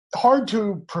hard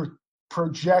to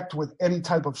project with any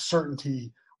type of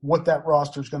certainty what that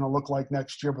roster is going to look like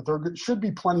next year, but there should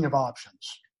be plenty of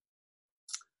options.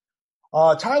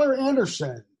 Tyler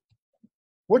Anderson,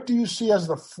 what do you see as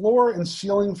the floor and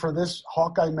ceiling for this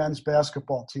Hawkeye men's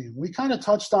basketball team? We kind of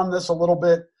touched on this a little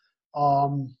bit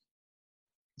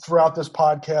throughout this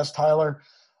podcast, Tyler.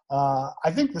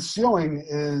 I think the ceiling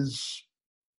is,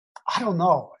 I don't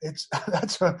know.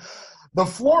 The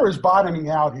floor is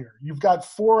bottoming out here. You've got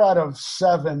 4 out of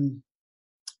 7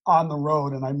 on the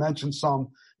road, and I mentioned some.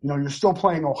 You're still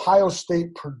playing Ohio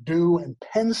State, Purdue, and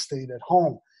Penn State at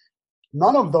home.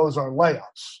 None of those are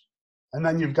layups. And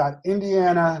then you've got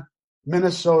Indiana,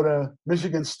 Minnesota,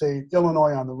 Michigan State,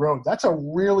 Illinois on the road. That's a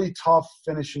really tough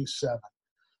finishing 7.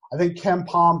 I think Ken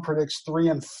Palm predicts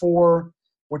 3-4,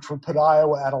 which would put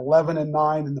Iowa at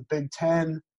 11-9 in the Big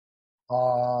Ten.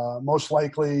 Most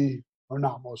likely, or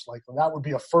not most likely, that would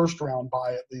be a first-round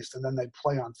bye at least, and then they'd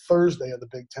play on Thursday of the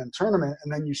Big Ten tournament,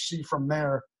 and then you see from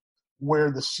there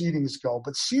where the seedings go.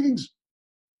 But seedings,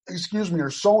 are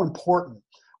so important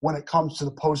when it comes to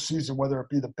the postseason, whether it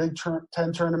be the Big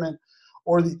Ten tournament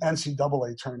or the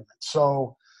NCAA tournament.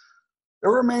 So it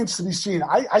remains to be seen.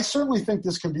 I certainly think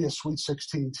this can be a Sweet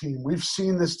 16 team. We've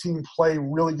seen this team play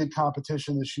really good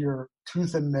competition this year,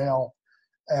 tooth and nail.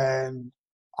 And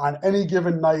on any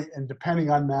given night and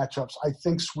depending on matchups, I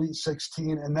think Sweet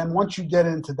 16. And then once you get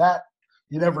into that,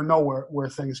 you never know where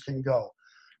things can go.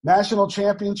 National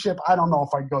championship, I don't know if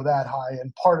I'd go that high.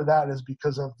 And part of that is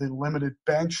because of the limited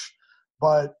bench.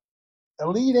 But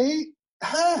Elite 8,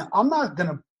 I'm not going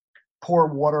to pour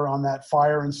water on that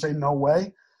fire and say no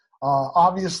way.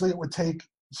 Obviously, it would take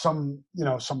some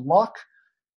luck.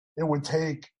 It would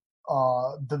take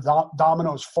the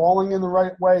dominoes falling in the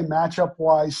right way,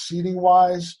 matchup-wise,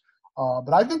 seeding-wise.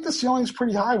 But I think the ceiling's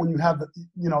pretty high when you have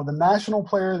the National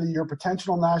Player of the Year,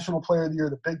 potential National Player of the Year,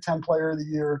 the Big Ten Player of the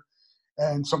Year,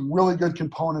 and some really good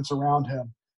components around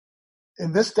him.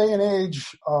 In this day and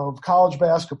age of college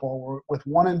basketball, with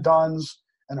one-and-dones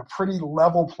and a pretty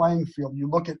level playing field, you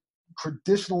look at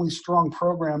traditionally strong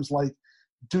programs like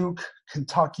Duke,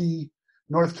 Kentucky,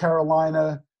 North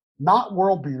Carolina, not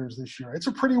world beaters this year. It's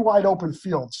a pretty wide open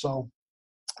field, so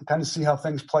kind of see how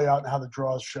things play out and how the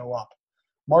draws show up.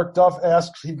 Mark Duff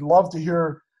asks he'd love to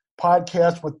hear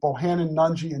podcasts with Bohannon,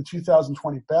 Nunge, and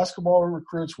 2020 basketball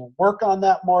recruits. We'll work on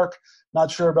that, Mark.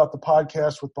 Not sure about the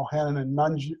podcast with Bohannon and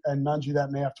Nunge. That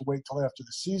may have to wait till after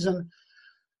the season.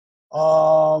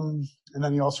 And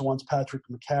then he also wants Patrick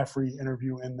McCaffrey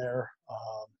interview in there.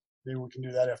 Maybe we can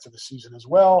do that after the season as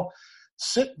well.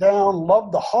 Sit down,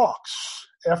 love the Hawks.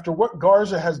 After what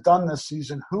Garza has done this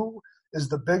season, who is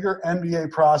the bigger NBA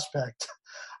prospect?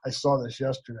 I saw this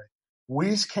yesterday.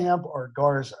 Wieskamp or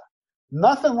Garza?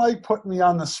 Nothing like putting me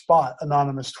on the spot,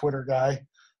 anonymous Twitter guy.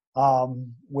 Who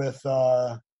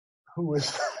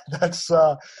is that's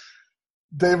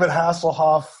David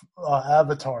Hasselhoff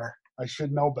avatar. I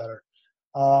should know better.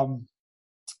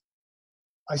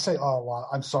 I say a lot.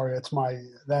 I'm sorry.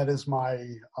 That is my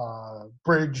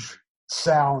bridge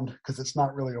sound because it's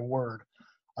not really a word.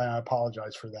 I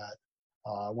apologize for that.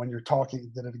 When you're talking,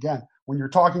 did it again. When you're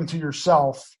talking to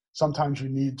yourself, sometimes you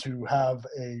need to have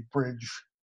a bridge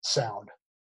sound.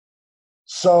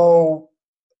 So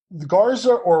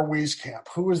Garza or Wieskamp,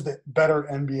 who is the better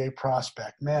NBA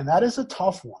prospect? Man, that is a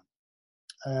tough one.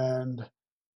 And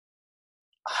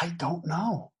I don't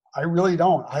know. I really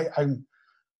don't. I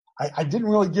didn't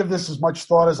really give this as much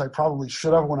thought as I probably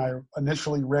should have when I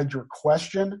initially read your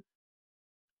question.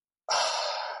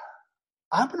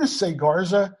 I'm going to say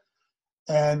Garza,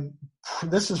 and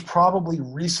this is probably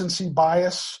recency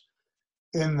bias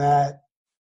in that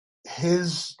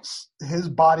his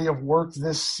body of work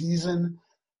this season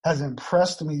has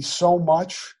impressed me so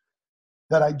much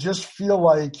that I just feel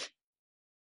like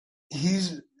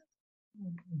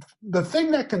the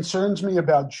thing that concerns me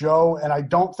about Joe, and I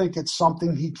don't think it's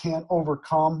something he can't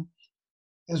overcome,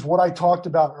 is what I talked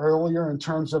about earlier in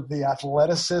terms of the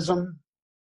athleticism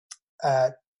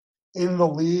in the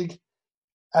league.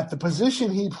 At the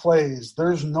position he plays,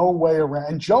 there's no way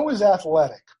around. And Joe is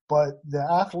athletic, but the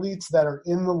athletes that are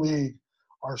in the league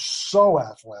are so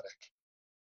athletic.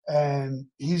 and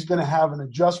he's going to have an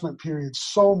adjustment period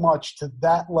so much to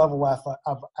that level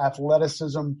of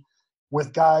athleticism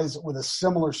with guys with a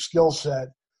similar skill set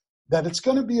that it's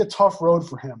going to be a tough road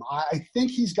for him. I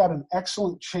think he's got an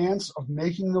excellent chance of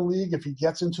making the league if he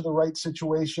gets into the right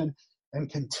situation and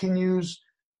continues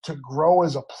to grow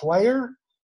as a player,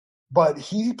 but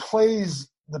he plays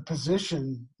the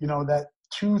position, that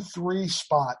 2-3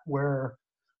 spot where,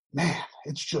 man,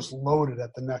 it's just loaded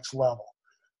at the next level.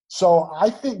 So I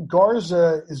think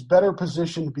Garza is better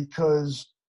positioned because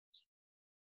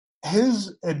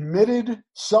his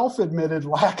self-admitted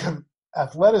lack of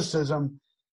athleticism,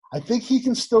 I think he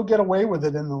can still get away with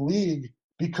it in the league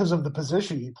because of the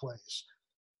position he plays.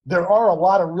 There are a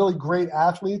lot of really great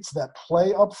athletes that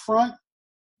play up front,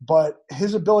 but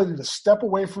his ability to step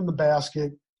away from the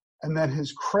basket and then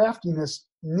his craftiness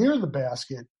near the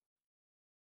basket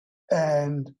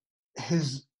and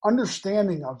his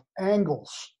understanding of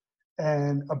angles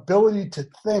and ability to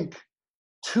think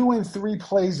 2 and 3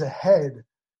 plays ahead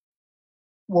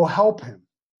will help him.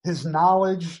 His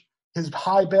knowledge, his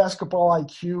high basketball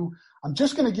IQ. I'm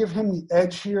just going to give him the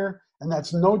edge here, and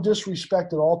that's no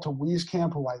disrespect at all to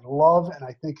Wieskamp, who I love and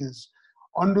I think is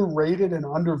underrated and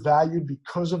undervalued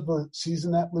because of the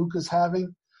season that Luka's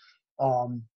having.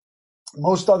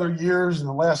 Most other years in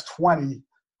the last 20,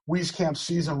 Wieskamp's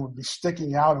season would be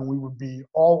sticking out and we would be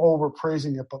all over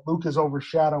praising it, but Luka's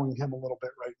overshadowing him a little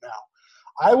bit right now.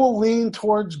 I will lean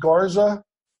towards Garza.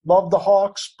 Love the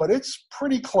Hawks, but it's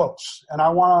pretty close, and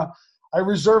I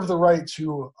reserve the right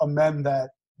to amend that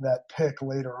pick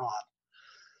later on.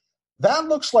 That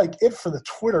looks like it for the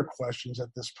Twitter questions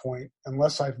at this point,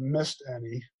 unless I've missed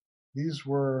any. These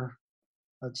were,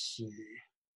 let's see.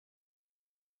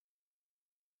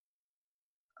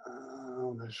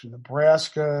 There's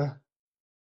Nebraska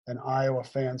and Iowa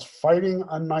fans fighting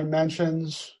on my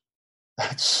mentions.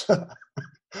 That's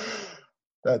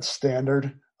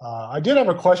standard. I did have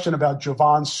a question about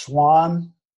Javon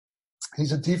Swan.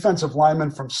 He's a defensive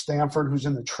lineman from Stanford who's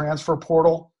in the transfer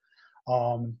portal.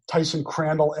 Tyson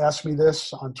Crandall asked me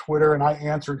this on Twitter, and I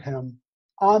answered him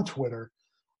on Twitter,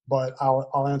 but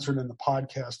I'll answer it in the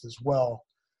podcast as well.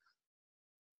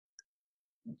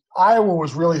 Iowa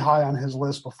was really high on his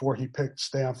list before he picked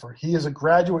Stanford. He is a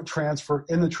graduate transfer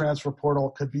in the transfer portal,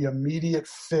 could be immediate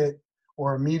fit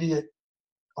or immediately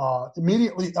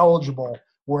eligible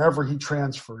wherever he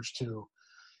transfers to.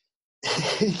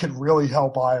 He could really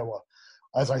help Iowa.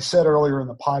 As I said earlier in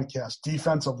the podcast,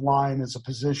 defensive line is a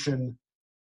position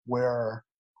where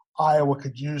Iowa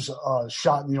could use a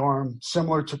shot in the arm,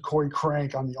 similar to Corey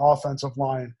Crank on the offensive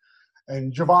line.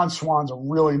 And Javon Swan's a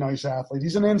really nice athlete.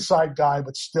 He's an inside guy,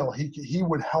 but still, he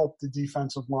would help the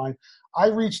defensive line. I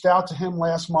reached out to him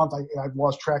last month. I've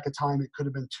lost track of time. It could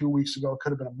have been 2 weeks ago. It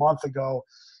could have been a month ago.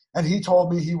 And he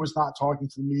told me he was not talking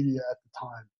to the media at the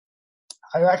time.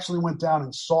 I actually went down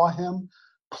and saw him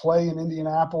play in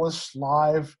Indianapolis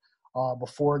live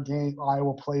before a game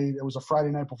Iowa played. It was a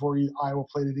Friday night before Iowa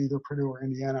played at either Purdue or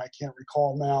Indiana. I can't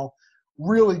recall now.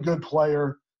 Really good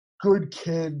player, good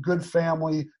kid, good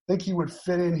family. Think he would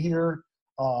fit in here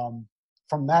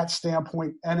from that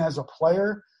standpoint and as a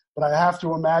player. But I have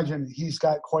to imagine he's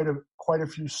got quite a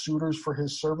few suitors for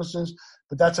his services.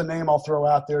 But that's a name I'll throw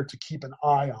out there to keep an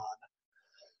eye on.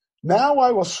 Now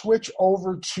I will switch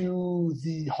over to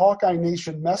the Hawkeye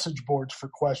Nation message boards for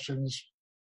questions.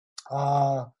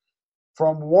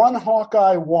 From One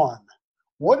Hawkeye One,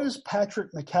 what is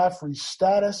Patrick McCaffrey's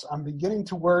status? I'm beginning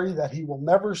to worry that we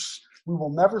will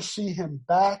never see him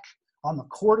back on the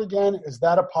court again. Is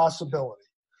that a possibility?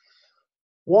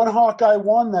 One Hawkeye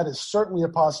One, that is certainly a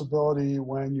possibility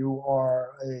when you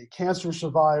are a cancer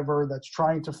survivor that's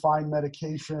trying to find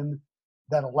medication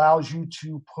that allows you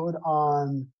to put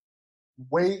on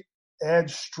weight,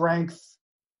 add strength,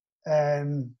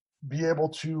 and be able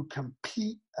to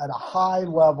compete at a high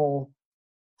level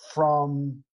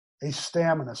from a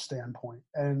stamina standpoint.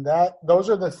 And those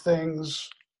are the things.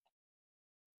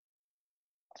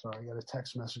 Sorry, I got a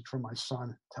text message from my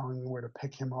son telling me where to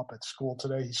pick him up at school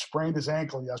today. He sprained his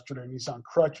ankle yesterday and he's on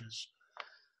crutches.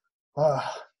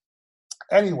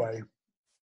 Anyway,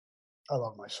 I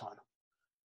love my son.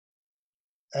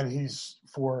 And he's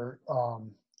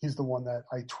the one that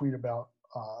I tweet about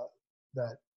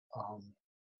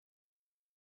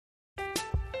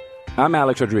I'm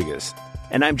Alex Rodriguez.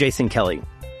 And I'm Jason Kelly.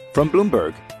 From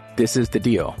Bloomberg, this is The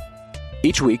Deal.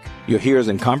 Each week, you'll hear us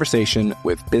in conversation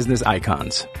with business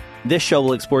icons. This show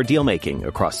will explore deal-making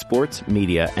across sports,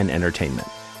 media, and entertainment.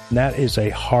 That is a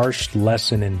harsh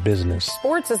lesson in business.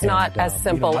 Sports is not as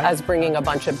simple as bringing a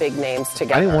bunch of big names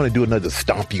together. I didn't want to do another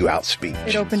stomp you out speech.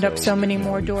 It opened up so many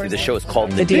more doors. The show is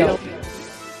called The Deal.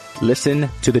 Listen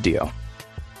to the Deal.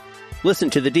 Listen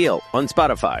to the Deal on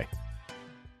Spotify.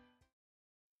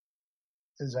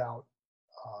 Is out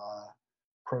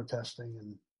protesting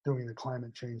and doing the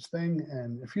climate change thing.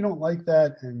 And if you don't like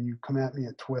that and you come at me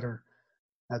at Twitter,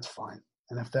 that's fine.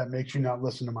 And if that makes you not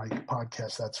listen to my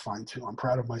podcast, that's fine too. I'm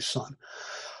proud of my son.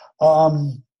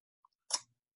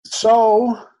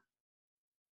 So,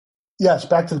 yes,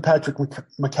 back to the Patrick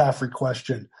McCaffrey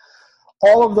question.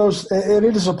 All of those, it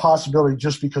is a possibility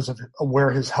just because of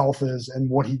where his health is and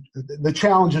the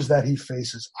challenges that he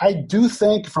faces. I do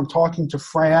think, from talking to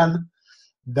Fran,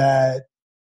 that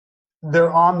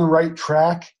they're on the right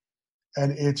track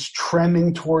and it's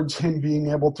trending towards him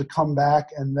being able to come back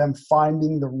and them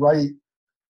finding the right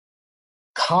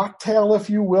cocktail, if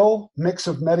you will, mix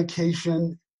of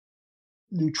medication,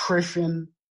 nutrition,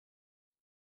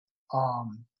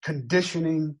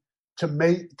 conditioning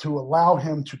to allow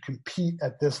him to compete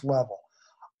at this level.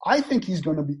 I think he's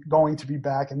going to be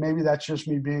back, and maybe that's just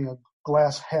me being a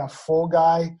glass half full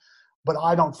guy, but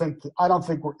I don't think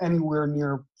we're anywhere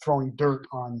near throwing dirt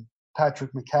on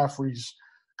Patrick McCaffrey's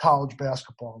college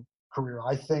basketball career.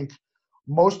 I think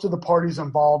most of the parties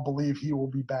involved believe he will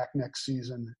be back next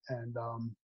season, and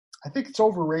I think it's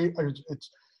overrated.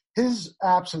 His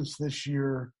absence this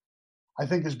year, I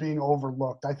think, is being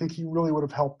overlooked. I think he really would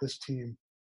have helped this team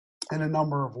in a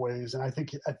number of ways, and I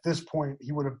think at this point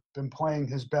he would have been playing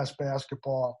his best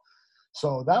basketball.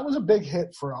 So that was a big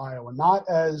hit for Iowa, not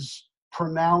as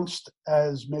pronounced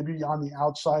as maybe on the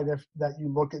outside if that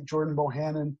you look at Jordan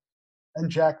Bohannon and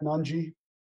Jack Nunge,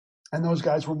 and those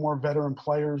guys were more veteran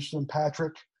players than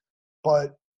Patrick,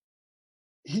 but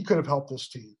he could have helped this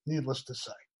team, needless to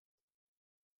say.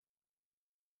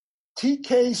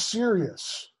 TK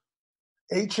Sirius,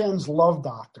 HN's love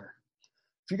doctor.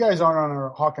 If you guys aren't on our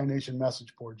Hawkeye Nation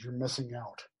message boards, you're missing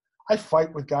out. I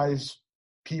fight with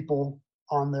people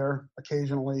on there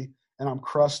occasionally, and I'm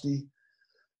crusty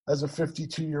as a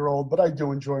 52-year-old, but I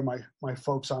do enjoy my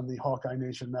folks on the Hawkeye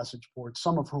Nation message board,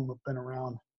 some of whom have been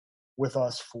around with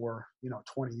us for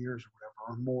 20 years or whatever,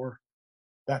 or more,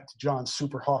 back to John's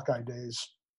Super Hawkeye days.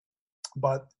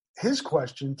 But his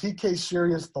question, TK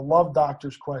Sirius, the love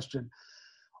doctor's question,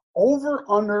 over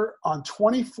under on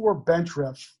 24 bench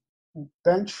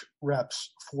reps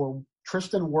for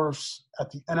Tristan Wirfs at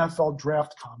the NFL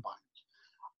Draft Combine.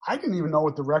 I didn't even know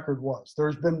what the record was.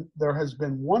 There has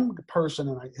been one person,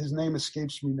 and his name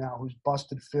escapes me now, who's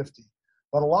busted 50,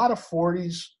 but a lot of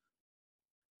 40s.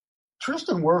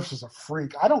 Tristan Wirfs is a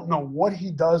freak. I don't know what he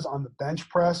does on the bench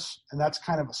press, and that's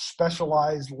kind of a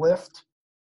specialized lift.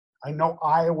 I know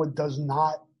Iowa does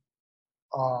not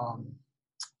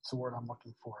what's the word I'm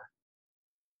looking for?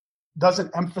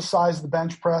 Doesn't emphasize the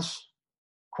bench press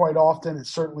quite often. It's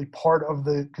certainly part of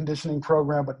the conditioning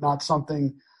program, but not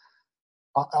something –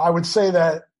 I would say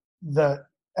that the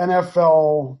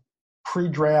NFL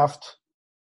pre-draft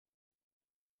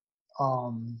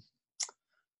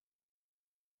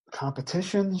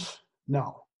competitions,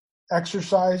 no.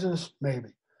 Exercises, maybe,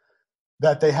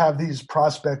 that they have these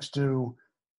prospects do,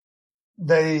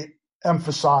 they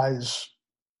emphasize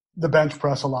the bench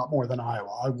press a lot more than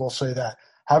Iowa. I will say that.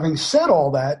 Having said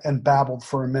all that and babbled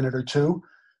for a minute or two,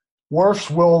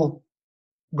 Wirfs will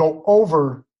go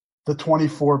over the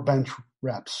 24 bench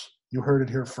reps. You heard it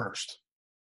here first.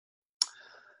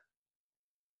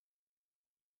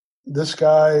 This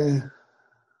guy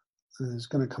is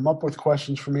going to come up with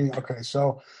questions for me. Okay,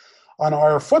 so on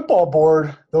our football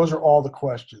board, those are all the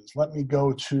questions. Let me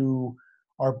go to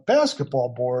our basketball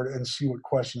board and see what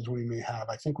questions we may have.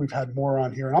 I think we've had more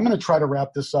on here, and I'm going to try to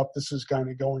wrap this up. This is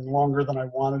kind of going longer than I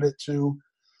wanted it to.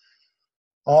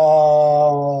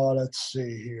 Let's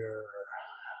see here.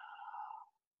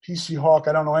 PC Hawk,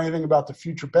 I don't know anything about the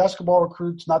future basketball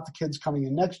recruits, not the kids coming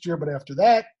in next year, but after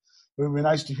that, it would be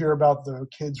nice to hear about the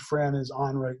kids Fran is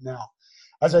on right now.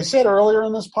 As I said earlier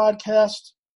in this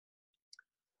podcast,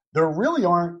 there really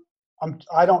aren't.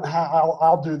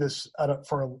 I'll do this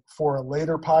for a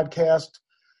later podcast,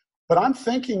 but I'm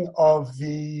thinking of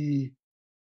the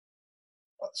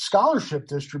scholarship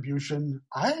distribution.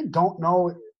 I don't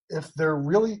know if there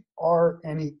really are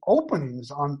any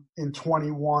openings in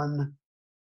 21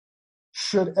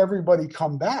 should everybody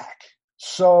come back.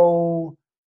 So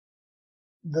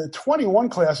the 21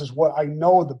 class is what I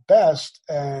know the best,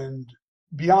 and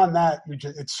beyond that,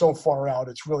 it's so far out.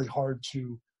 It's really hard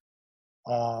to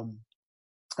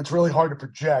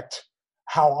project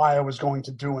how Iowa's going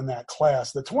to do in that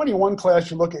class. The 21 class,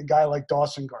 you look at a guy like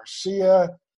Dawson Garcia,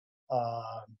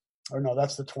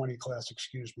 that's the 20 class.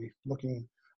 Excuse me.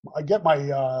 I get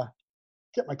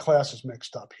my classes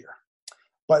mixed up here.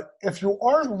 But if you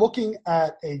are looking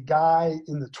at a guy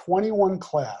in the 21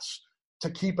 class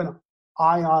to keep an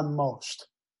eye on most,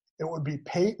 it would be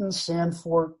Peyton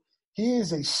Sandfort. He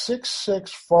is a 6'6"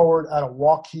 forward out of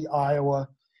Waukee, Iowa.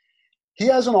 He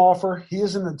has an offer. He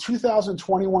is in the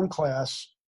 2021 class.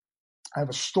 I have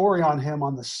a story on him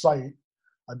on the site,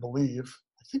 I believe.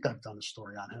 I think I've done a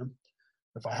story on him.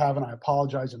 If I haven't, I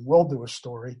apologize and will do a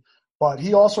story. But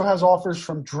he also has offers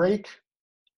from Drake,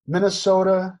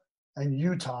 Minnesota, and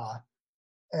Utah.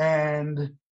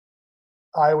 And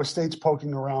Iowa State's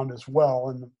poking around as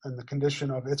well. And the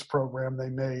condition of its program, they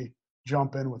may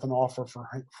jump in with an offer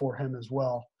for him as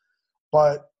well.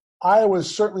 But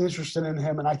Iowa's certainly interested in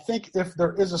him, and I think if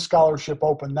there is a scholarship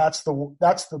open, that's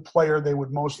the player they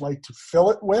would most like to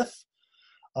fill it with.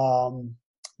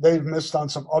 They've missed on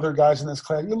some other guys in this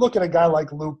class. You look at a guy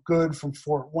like Luke Good from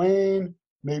Fort Wayne,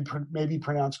 maybe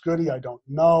pronounced Goody, I don't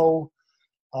know.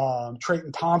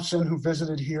 Trayton Thompson, who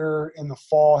visited here in the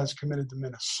fall, has committed to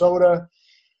Minnesota.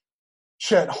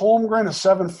 Chet Holmgren, a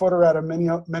 7-footer out of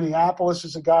Minneapolis,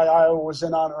 is a guy Iowa was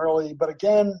in on early. But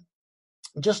again,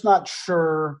 I'm just not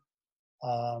sure.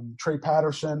 Trey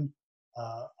Patterson,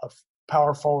 a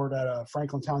power forward at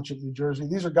Franklin Township, New Jersey.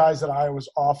 These are guys that Iowa's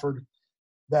offered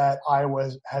that Iowa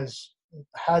has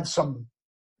had some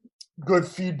good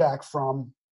feedback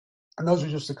from. And those are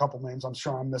just a couple names. I'm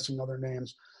sure I'm missing other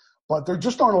names. But there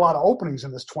just aren't a lot of openings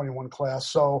in this 21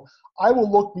 class. So I will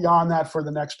look beyond that for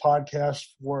the next podcast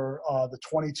for the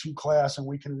 22 class, and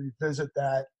we can revisit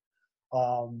that.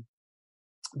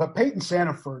 But Peyton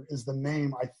Sandfort is the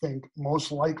name, I think,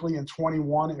 most likely in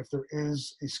 21 if there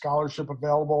is a scholarship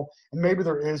available. And maybe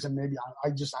there is, and maybe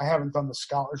I haven't done the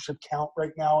scholarship count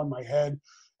right now in my head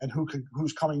and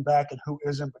who's coming back and who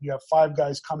isn't. But you have 5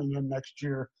 guys coming in next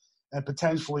year, and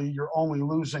potentially you're only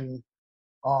losing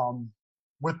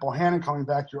with Bohannon coming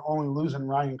back, you're only losing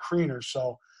Ryan Kriener.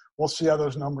 So we'll see how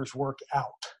those numbers work out.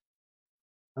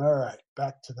 All right,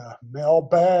 back to the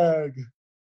mailbag.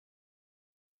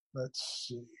 Let's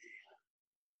see.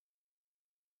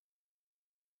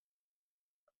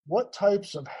 What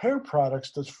types of hair products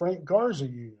does Frank Garza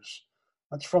use?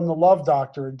 That's from the Love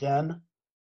Doctor again.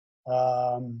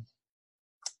 I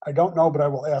don't know, but I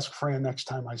will ask Fran next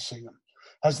time I see him.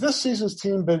 Has this season's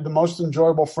team been the most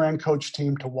enjoyable Fran coach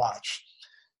team to watch?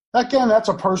 Again, that's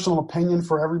a personal opinion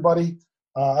for everybody.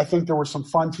 I think there were some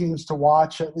fun teams to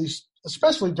watch, at least,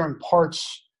 especially during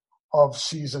parts of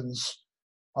seasons.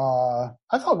 I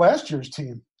thought last year's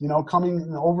team, coming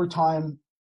in overtime,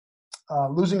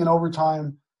 losing in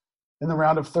overtime in the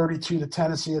round of 32 to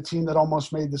Tennessee, a team that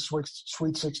almost made the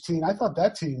Sweet 16. I thought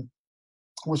that team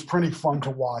was pretty fun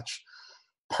to watch.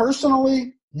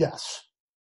 Personally, yes,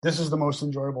 this is the most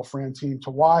enjoyable Fran team to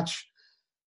watch.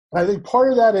 And I think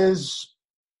part of that is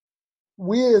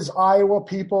we as Iowa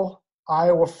people,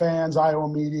 Iowa fans, Iowa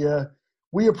media,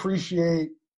 we appreciate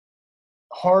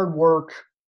hard work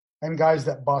and guys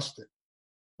that bust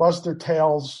their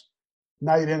tails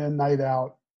night in and night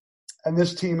out. And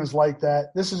this team is like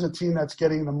that. This is a team that's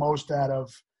getting the most out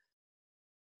of,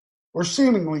 or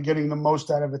seemingly getting the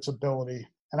most out of its ability.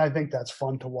 And I think that's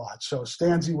fun to watch. So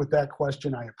Stanzi, with that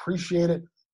question, I appreciate it.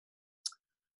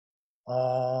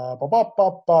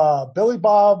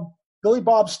 Billy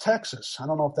Bob's Texas. I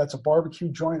don't know if that's a barbecue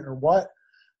joint or what.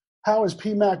 How is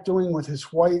PMAC doing with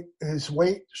his weight,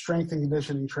 strength, and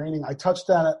conditioning training? I touched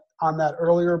on that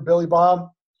earlier, Billy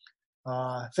Bob.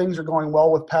 Things are going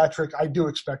well with Patrick. I do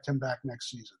expect him back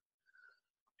next season.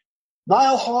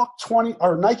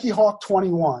 Nike Hawk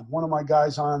 21, one of my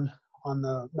guys on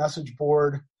the message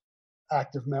board,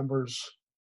 active members.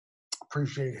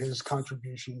 Appreciate his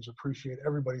contributions. Appreciate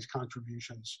everybody's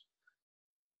contributions.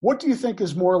 What do you think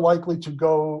is more likely to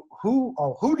go? Who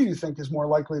do you think is more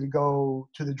likely to go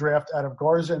to the draft out of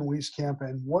Garza and Wieskamp,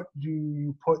 and what do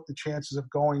you put the chances of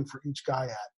going for each guy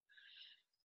at?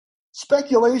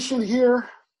 Speculation here.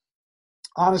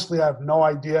 Honestly, I have no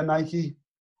idea, Nike.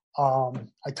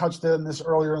 I touched on this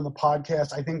earlier in the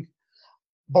podcast. I think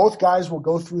both guys will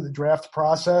go through the draft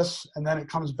process, and then it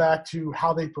comes back to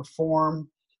how they perform.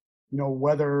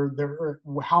 Whether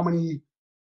how many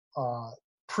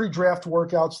pre-draft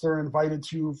workouts they're invited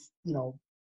to,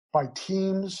 by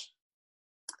teams.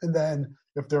 And then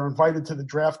if they're invited to the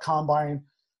draft combine,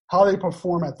 how they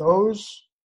perform at those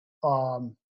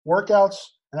workouts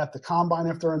and at the combine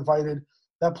if they're invited.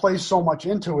 That plays so much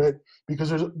into it because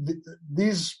there's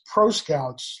these pro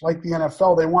scouts, like the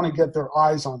NFL, they want to get their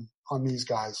eyes on these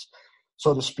guys,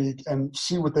 so to speak, and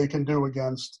see what they can do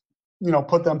against,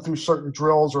 put them through certain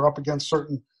drills or up against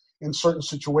in certain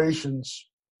situations.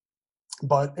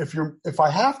 But if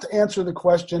I have to answer the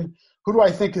question, who do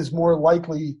I think is more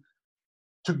likely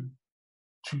to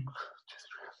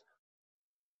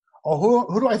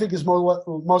who do I think is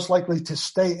most likely to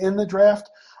stay in the draft?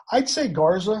 I'd say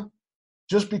Garza,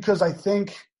 just because I'm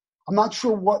not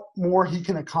sure what more he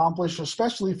can accomplish,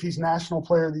 especially if he's National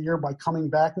Player of the Year by coming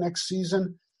back next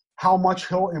season, how much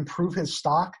he'll improve his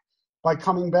stock by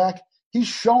coming back. He's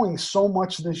showing so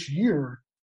much this year.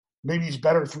 Maybe he's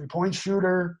better three-point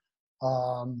shooter.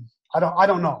 I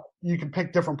don't know. You can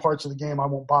pick different parts of the game. I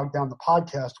won't bog down the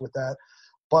podcast with that.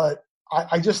 But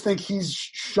I just think he's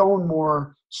shown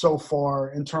more so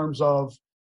far in terms of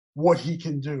what he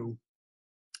can do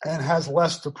and has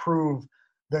less to prove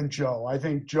than Joe. I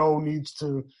think Joe needs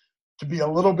to be a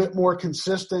little bit more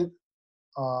consistent,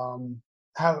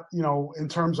 in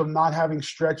terms of not having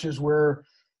stretches where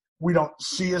we don't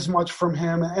see as much from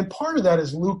him. And part of that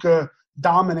is Luka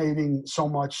dominating so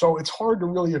much. So it's hard to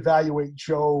really evaluate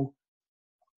Joe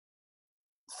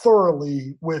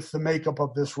thoroughly with the makeup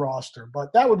of this roster.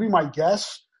 But that would be my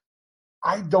guess.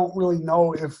 I don't really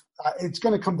know if it's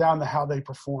going to come down to how they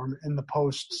perform in the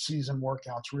postseason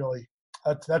workouts, really.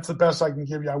 That's the best I can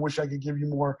give you. I wish I could give you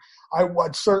more.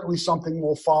 Certainly something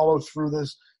we'll follow through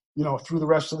this, through the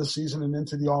rest of the season and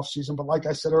into the offseason. But like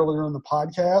I said earlier in the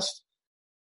podcast,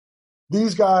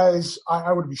 these guys,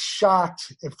 I would be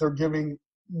shocked if they're giving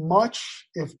much,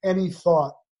 if any,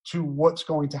 thought to what's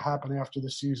going to happen after the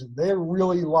season. They're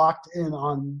really locked in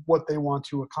on what they want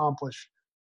to accomplish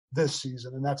this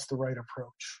season, and that's the right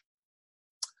approach.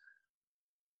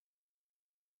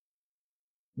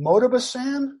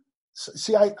 Motabasan?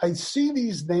 See, I see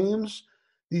these names,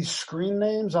 these screen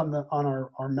names on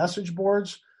our message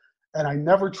boards, and I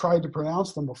never tried to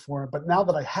pronounce them before, but now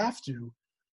that I have to,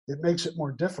 it makes it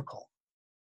more difficult.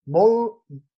 Motabasan,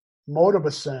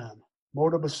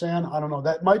 I don't know.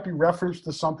 That might be reference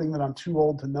to something that I'm too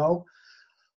old to know.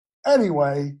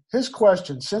 Anyway, his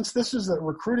question, since this is a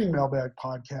recruiting mailbag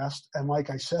podcast, and like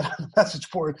I said on the message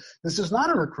board, this is not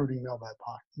a recruiting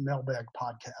mailbag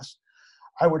podcast,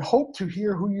 I would hope to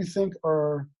hear who you think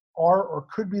are or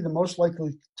could be the most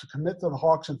likely to commit to the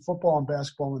Hawks in football and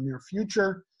basketball in the near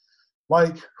future.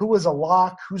 Like, who is a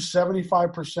lock, who's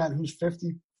 75%, who's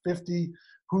 50-50,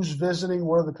 who's visiting,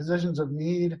 what are the positions of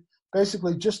need.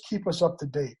 Basically, just keep us up to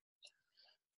date.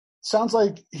 Sounds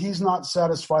like he's not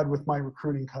satisfied with my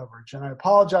recruiting coverage, and I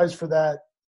apologize for that.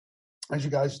 As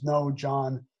you guys know,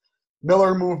 John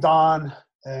Miller moved on,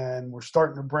 and we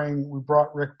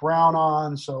brought Rick Brown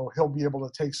on, so he'll be able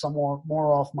to take some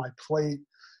more off my plate.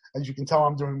 As you can tell,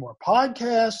 I'm doing more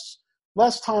podcasts,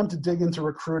 less time to dig into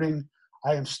recruiting.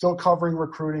 I am still covering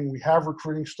recruiting. We have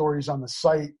recruiting stories on the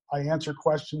site. I answer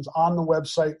questions on the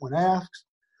website when asked,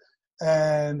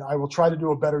 and I will try to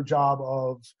do a better job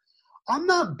of – I'm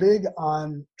not big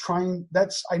on trying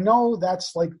 – I know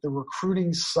that's like the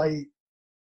recruiting site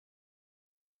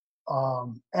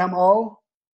MO.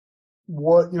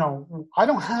 I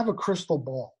don't have a crystal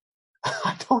ball.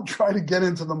 I don't try to get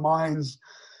into the minds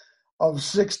of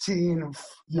 16,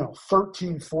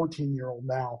 13, 14-year-old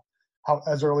now,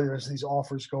 as earlier as these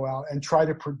offers go out, and try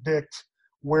to predict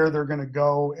where they're going to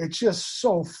go. It's just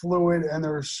so fluid, and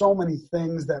there are so many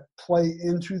things that play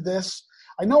into this.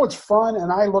 I know it's fun,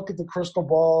 and I look at the crystal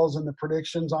balls and the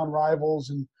predictions on Rivals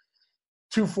and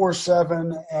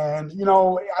 247, and,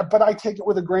 but I take it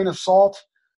with a grain of salt.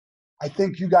 I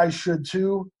think you guys should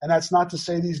too, and that's not to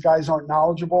say these guys aren't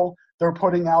knowledgeable. They're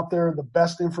putting out there the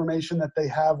best information that they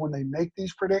have when they make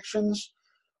these predictions,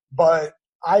 but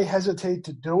I hesitate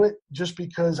to do it just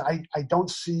because I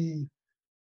don't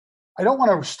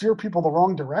want to steer people the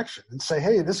wrong direction and say,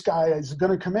 hey, this guy is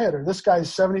going to commit, or this guy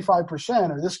is 75%,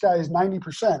 or this guy is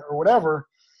 90%, or whatever.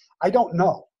 I don't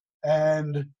know.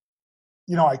 And,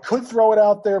 I could throw it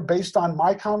out there based on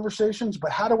my conversations,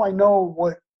 but how do I know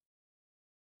what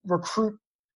recruit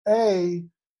A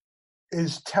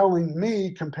is telling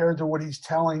me compared to what he's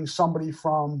telling somebody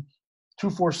from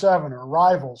 247 or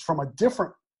Rivals from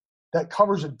that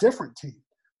covers a different team?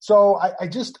 So I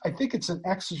think it's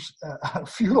a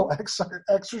futile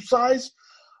exercise.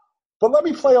 But let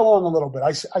me play along a little bit.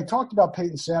 I talked about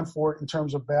Peyton Sandfort in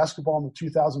terms of basketball in the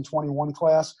 2021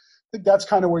 class. I think that's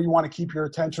kind of where you want to keep your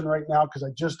attention right now, because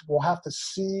we'll have to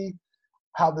see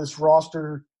how this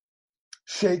roster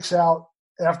shakes out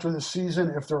after the season,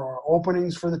 if there are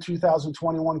openings for the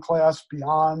 2021 class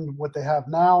beyond what they have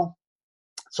now.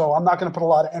 So I'm not going to put a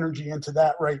lot of energy into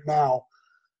that right now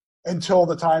until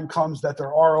the time comes that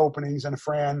there are openings and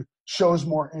Fran shows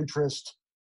more interest,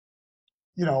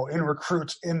 in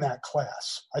recruits in that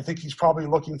class. I think he's probably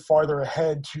looking farther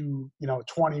ahead to,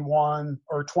 21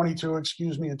 or 22,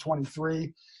 and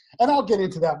 23. And I'll get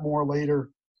into that more later.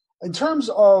 In terms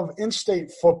of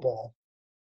in-state football,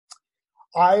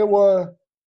 Iowa,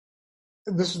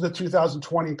 this is the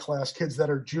 2020 class, kids that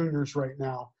are juniors right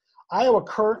now. Iowa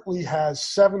currently has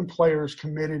 7 players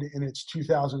committed in its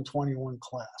 2021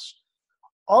 class.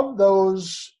 Of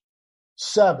those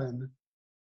 7,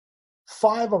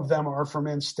 5 of them are from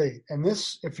in-state. And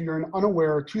this, if you're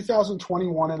unaware,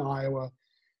 2021 in Iowa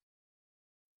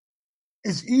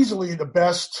is easily the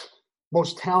best,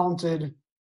 most talented,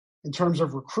 in terms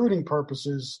of recruiting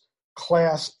purposes,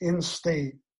 class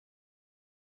in-state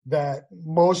that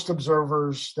most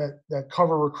observers that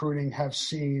cover recruiting have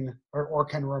seen or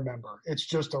can remember. It's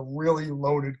just a really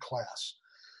loaded class.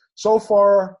 So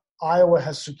far, Iowa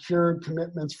has secured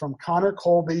commitments from Connor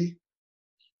Colby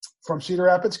from Cedar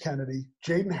Rapids Kennedy,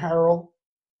 Jaden Harrell,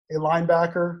 a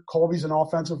linebacker. Colby's an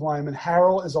offensive lineman.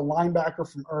 Harrell is a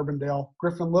linebacker from Urbandale.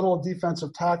 Griffin Little, a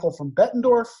defensive tackle from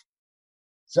Bettendorf.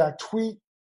 Zach Tweet,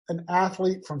 an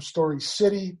athlete from Story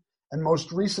City. And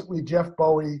most recently, Jeff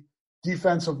Bowie,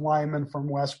 defensive lineman from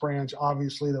West Branch.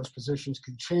 Obviously, those positions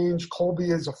can change. Colby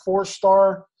is a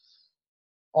 4-star,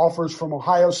 offers from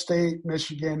Ohio State,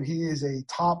 Michigan. He is a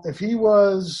top – if he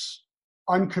was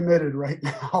uncommitted right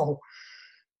now,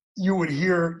 you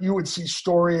would see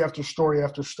story after story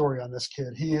after story on this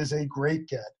kid. He is a great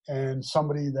get and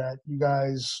somebody that you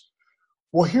guys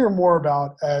will hear more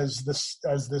about as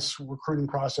this recruiting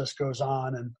process goes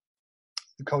on and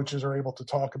the coaches are able to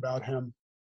talk about him.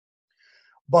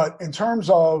 But in terms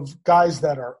of guys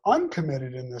that are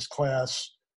uncommitted in this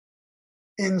class,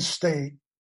 in state,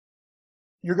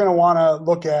 you're going to want to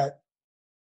look at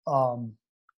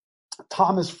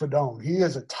Thomas Fedone. He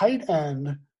is a tight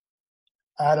end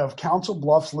out of Council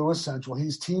Bluffs, Lewis Central.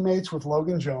 He's teammates with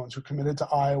Logan Jones, who committed to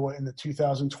Iowa in the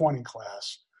 2020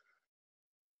 class.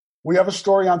 We have a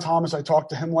story on Thomas. I talked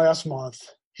to him last month.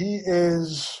 He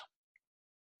is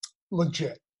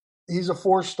legit. He's a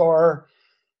 4-star.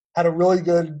 Had a really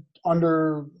good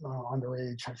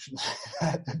underage, I shouldn't say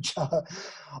that,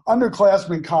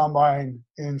 underclassmen combine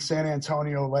in San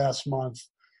Antonio last month.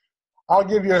 I'll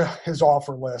give you his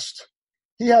offer list.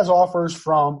 He has offers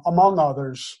from, among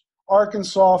others,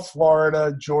 Arkansas,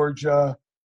 Florida, Georgia,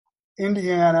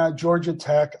 Indiana, Georgia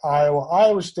Tech, Iowa,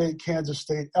 Iowa State, Kansas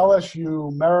State,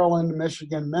 LSU, Maryland,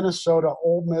 Michigan, Minnesota,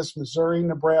 Ole Miss, Missouri,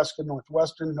 Nebraska,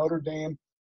 Northwestern, Notre Dame,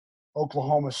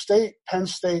 Oklahoma State, Penn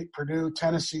State, Purdue,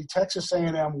 Tennessee, Texas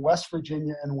A&M, West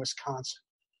Virginia, and Wisconsin.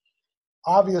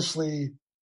 Obviously,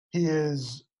 he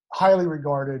is highly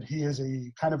regarded. He is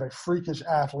a kind of a freakish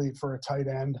athlete for a tight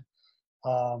end.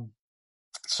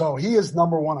 So he is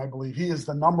number one, I believe. He is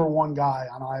the number one guy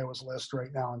on Iowa's list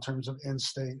right now in terms of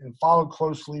in-state, and followed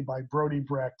closely by Brody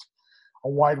Brecht, a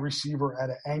wide receiver at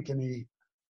Ankeny,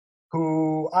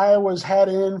 who Iowa's had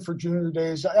in for junior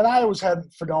days, and Iowa's had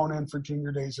Fedone in for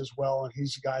junior days as well, and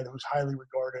he's a guy who's highly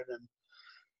regarded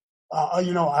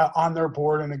and, on their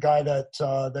board, and a guy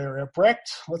that they're at Brecht.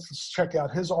 Let's check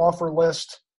out his offer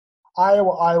list.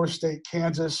 Iowa, Iowa State,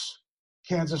 Kansas,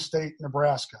 Kansas State,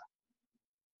 Nebraska.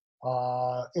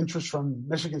 Interest from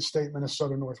Michigan State,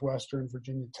 Minnesota, Northwestern,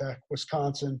 Virginia Tech,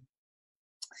 Wisconsin.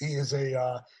 He's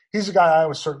a guy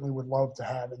Iowa certainly would love to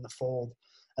have in the fold,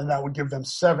 and that would give them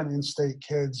 7 in-state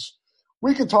kids.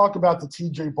 We can talk about the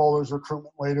TJ Bowlers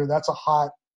recruitment later. That's a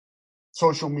hot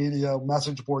social media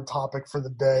message board topic for the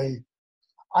day.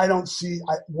 I don't see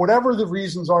whatever the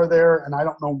reasons are there, and I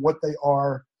don't know what they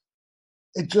are.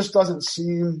 It just doesn't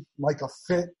seem like a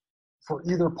fit for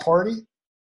either party.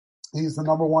 He's the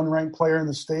number 1 ranked player in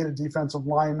the state, a defensive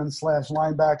lineman /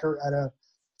 linebacker at a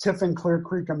Tiffin, Clear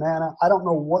Creek, Amana. I don't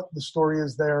know what the story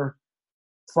is there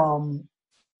from,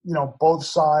 both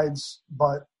sides,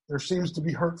 but there seems to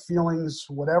be hurt feelings,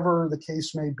 whatever the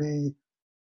case may be.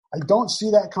 I don't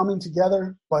see that coming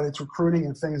together, but it's recruiting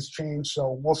and things change,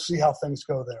 so we'll see how things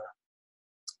go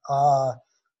there.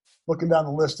 Looking down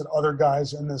the list at other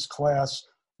guys in this class,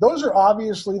 those are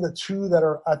obviously the 2 that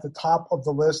are at the top of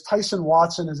the list. Tyson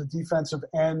Watson is a defensive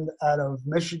end out of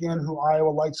Michigan who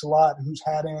Iowa likes a lot and who's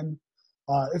had in.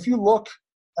 If you look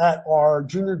at our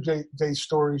junior day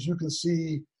stories, you can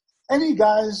see any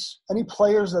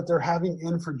players that they're having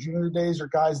in for junior days are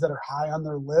guys that are high on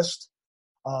their list.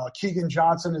 Keegan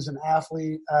Johnson is an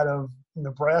athlete out of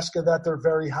Nebraska that they're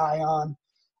very high on.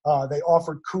 They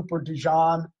offered Cooper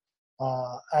Dijon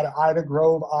out of Ida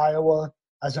Grove, Iowa,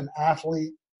 as an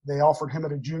athlete. They offered him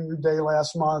at a junior day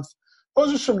last month.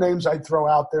 Those are some names I'd throw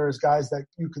out there as guys that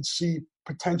you could see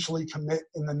potentially commit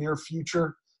in the near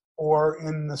future or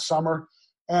in the summer.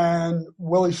 And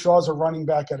Willie Shaw's a running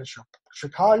back out of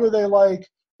Chicago they like.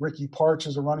 Ricky Parks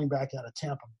is a running back out of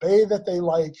Tampa Bay that they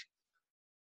like.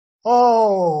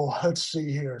 Oh, let's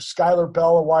see here. Skylar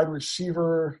Bell, a wide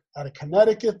receiver out of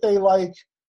Connecticut they like.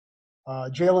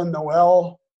 Jalen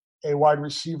Noel a wide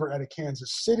receiver out of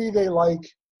Kansas City they like.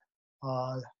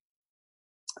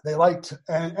 They liked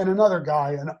and another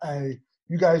guy,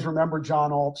 you guys remember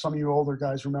John Alt. Some of you older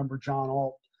guys remember John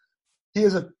Alt. He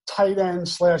is a tight end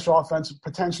 /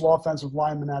 potential offensive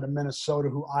lineman out of Minnesota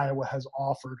who Iowa has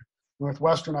offered.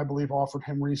 Northwestern, I believe, offered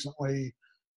him recently.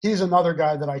 He's another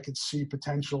guy that I could see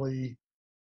potentially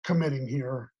committing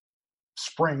here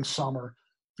spring, summer.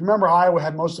 If you remember, Iowa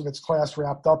had most of its class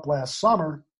wrapped up last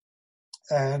summer,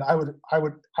 and I would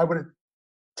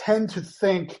tend to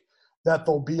think that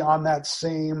they'll be on that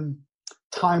same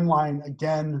timeline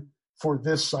again for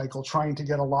this cycle, trying to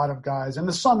get a lot of guys. And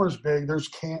the summer's big. There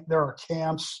are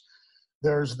camps.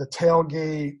 There's the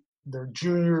tailgate. There are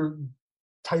junior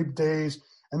type days.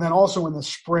 And then also in the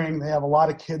spring, they have a lot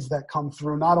of kids that come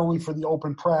through, not only for the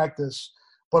open practice,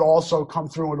 but also come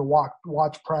through to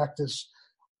watch practice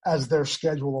as their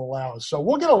schedule allows. So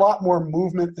we'll get a lot more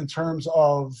movement in terms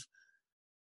of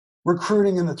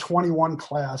recruiting in the 21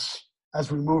 class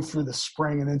as we move through the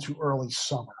spring and into early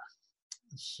summer.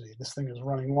 Let's see, this thing is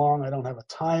running long. I don't have a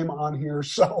time on here,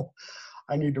 so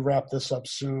I need to wrap this up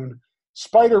soon.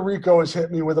 Spider Rico has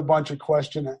hit me with a bunch of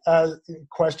questions, as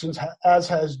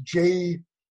has JG10.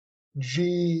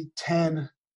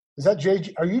 Is that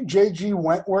JG? Are you JG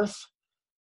Wentworth?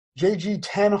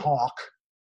 JG10 Hawk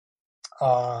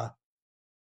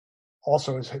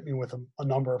also has hit me with a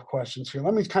number of questions here.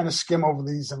 Let me kind of skim over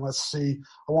these and let's see.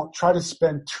 I won't try to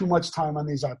spend too much time on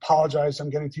these. I apologize. I'm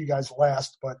getting to you guys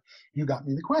last, but you got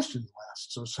me the questions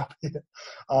last. So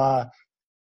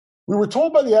we were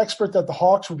told by the expert that the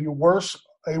Hawks would be a worse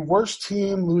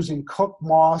team losing Cook,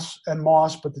 Moss,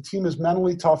 but the team is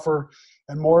mentally tougher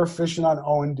and more efficient on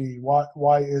O&D.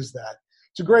 Why is that?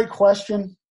 It's a great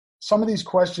question. Some of these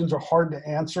questions are hard to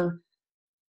answer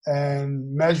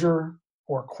and measure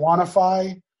or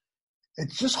quantify.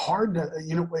 It's just hard to,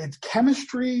 it's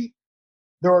chemistry.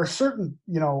 There are certain,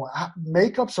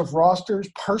 makeups of rosters,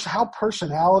 how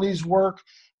personalities work,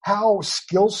 how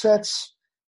skill sets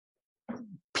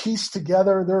piece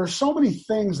together. There are so many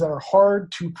things that are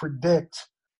hard to predict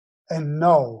and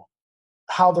know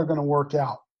how they're going to work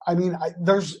out. I mean,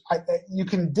 you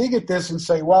can dig at this and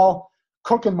say, well,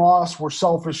 Cook and Moss were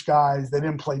selfish guys. They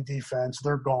didn't play defense.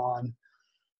 They're gone.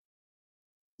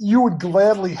 You would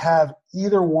gladly have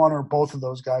either one or both of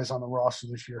those guys on the roster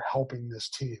this year helping this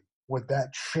team. Would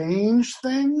that change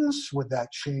things? Would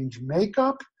that change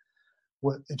makeup?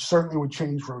 It certainly would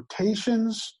change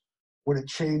rotations. Would it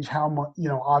change how much,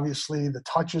 obviously the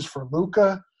touches for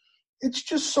Luka? It's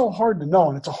just so hard to know,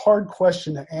 and it's a hard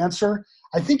question to answer.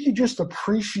 I think you just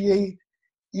appreciate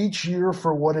each year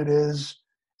for what it is,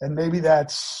 and maybe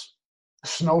that's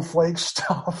snowflake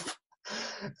stuff.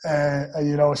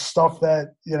 Stuff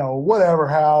that, whatever,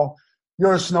 how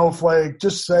you're a snowflake,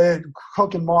 just say it,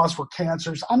 Cook and Moss were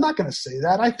cancers. I'm not going to say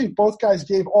that. I think both guys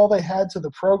gave all they had to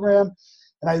the program,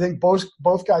 and I think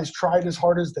both guys tried as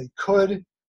hard as they could.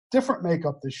 Different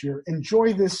makeup this year.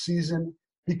 Enjoy this season,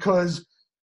 because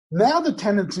now the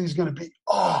tendency is going to be,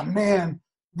 oh, man,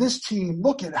 this team,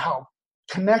 look at how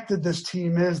connected this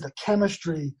team is, the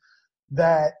chemistry,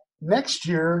 that next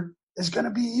year is going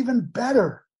to be even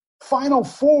better. Final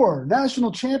Four,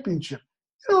 national championship.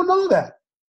 You don't know that.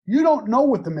 You don't know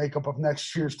what the makeup of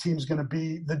next year's team is going to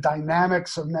be, the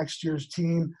dynamics of next year's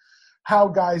team, how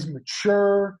guys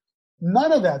mature,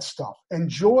 none of that stuff.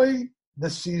 Enjoy the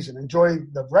season. Enjoy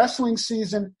the wrestling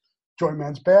season. Enjoy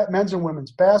men's and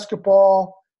women's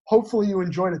basketball. Hopefully you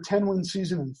enjoyed a 10-win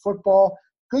season in football.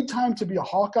 Good time to be a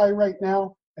Hawkeye right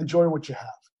now. Enjoy what you have.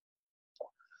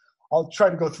 I'll try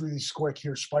to go through these quick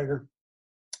here, Spider.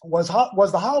 Was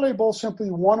the Holiday Bowl simply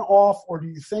one-off, or do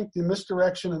you think the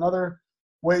misdirection and other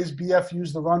ways BF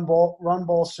used the run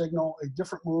ball signal, a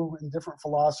different move and different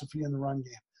philosophy in the run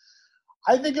game?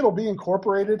 I think it'll be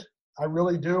incorporated. I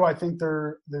really do. I think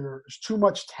there's too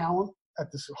much talent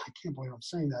at this. I can't believe I'm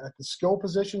saying that, at the skill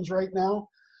positions right now,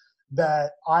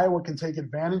 that Iowa can take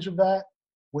advantage of that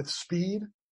with speed,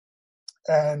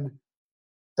 and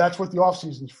that's what the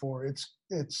offseason's for.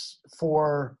 It's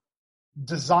for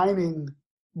designing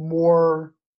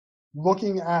more,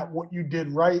 looking at what you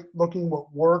did right, looking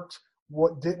what worked,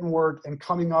 what didn't work, and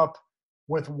coming up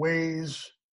with ways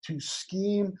to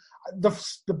scheme.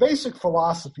 The basic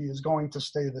philosophy is going to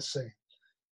stay the same.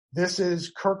 This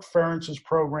is Kirk Ferentz's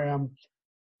program.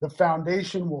 The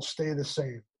foundation will stay the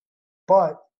same.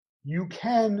 But you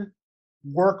can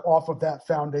work off of that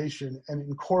foundation and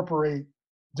incorporate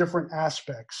different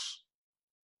aspects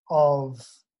of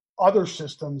other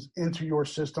systems into your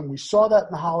system. We saw that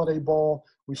in the Holiday Bowl.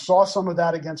 We saw some of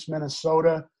that against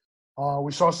Minnesota.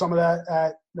 We saw some of that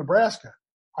at Nebraska.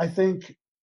 I think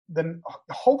then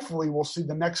hopefully we'll see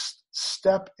the next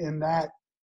step in that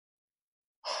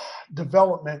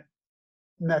development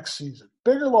next season.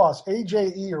 Bigger loss,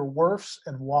 AJE or Wirfs,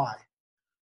 and why?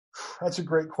 That's a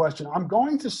great question. I'm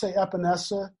going to say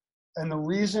Epinesa, and the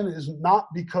reason is not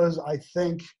because I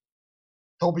think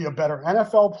he'll be a better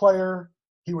NFL player.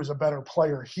 He was a better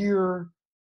player here.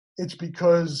 It's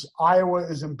because Iowa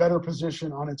is in better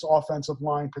position on its offensive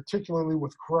line, particularly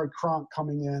with Kronk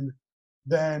coming in,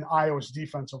 than Iowa's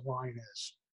defensive line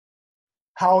is.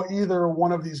 How either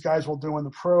one of these guys will do in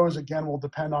the pros, again, will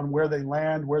depend on where they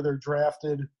land, where they're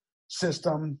drafted,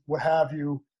 system, what have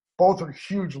you. Both are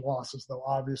huge losses, though,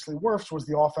 obviously. Wirfs was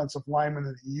the offensive lineman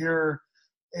of the year.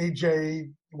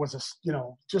 AJ was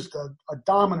just a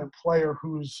dominant player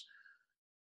whose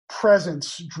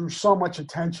presence drew so much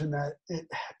attention that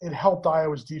it helped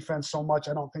Iowa's defense so much.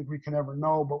 I don't think we can ever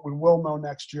know, but we will know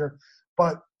next year.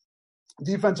 But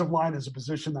defensive line is a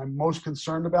position I'm most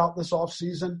concerned about this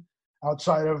offseason,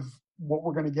 outside of what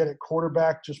we're going to get at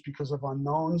quarterback just because of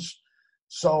unknowns.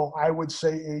 So I would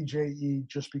say AJE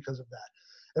just because of that.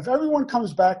 If everyone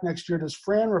comes back next year, does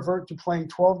Fran revert to playing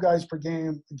 12 guys per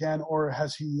game again, or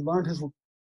has he learned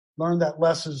that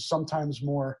less is sometimes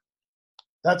more?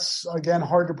 That's, again,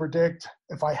 hard to predict.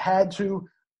 If I had to,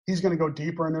 he's going to go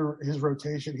deeper into his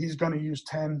rotation. He's going to use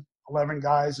 10, 11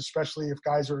 guys, especially if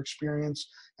guys are experienced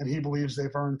and he believes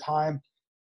they've earned time.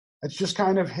 It's just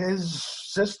kind of his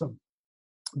system.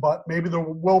 But maybe there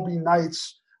will be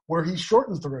nights where he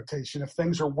shortens the rotation if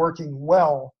things are working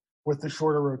well with the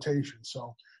shorter rotation.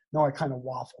 So, no, I kind of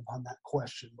waffled on that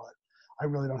question, but I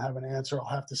really don't have an answer. I'll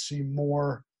have to see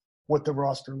more what the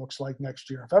roster looks like next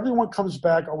year. If everyone comes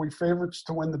back, are we favorites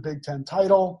to win the Big Ten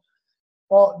title?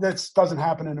 Well, that doesn't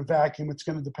happen in a vacuum. It's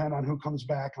going to depend on who comes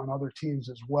back on other teams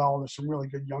as well. There's some really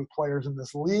good young players in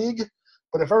this league.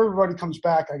 But if everybody comes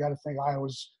back, I got to think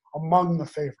Iowa's among the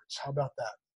favorites. How about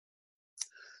that?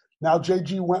 Now,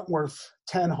 J.G. Wentworth,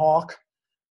 10 Hawk.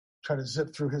 Try to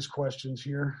zip through his questions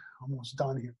here. Almost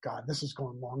done here. God, this is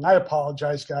going long. I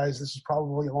apologize, guys. This is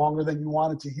probably longer than you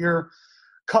wanted to hear.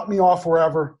 Cut me off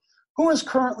wherever. Who is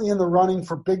currently in the running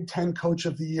for Big Ten Coach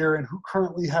of the Year, and who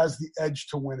currently has the edge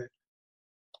to win it?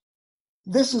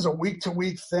 This is a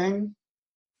week-to-week thing.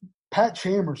 Pat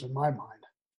Chambers, in my mind,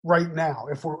 right now.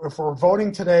 If we're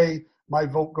voting today, my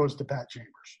vote goes to Pat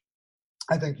Chambers.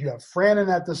 I think you have Fran in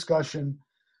that discussion.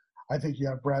 I think you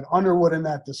have Brad Underwood in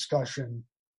that discussion.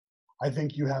 I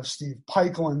think you have Steve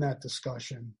Peichel in that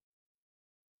discussion.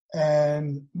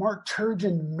 And Mark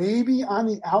Turgeon maybe on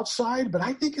the outside, but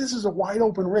I think this is a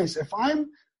wide-open race. If I'm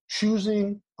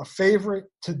choosing a favorite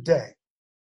today,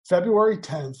 February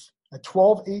 10th at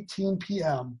 12:18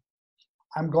 p.m.,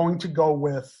 I'm going to go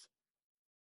with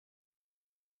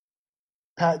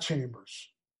Pat Chambers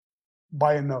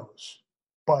by a nose.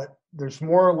 But there's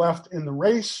more left in the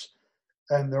race,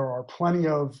 and there are plenty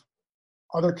of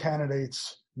other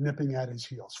candidates nipping at his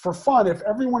heels. For fun, if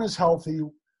everyone is healthy,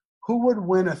 who would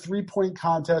win a three-point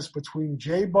contest between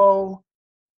J-Bo,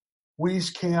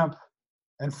 Wieskamp,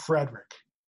 and Frederick?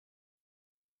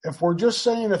 If we're just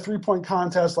saying a three-point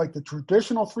contest like the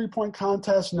traditional three-point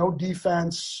contest, no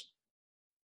defense,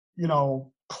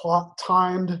 clock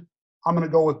timed, I'm going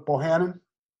to go with Bohannon.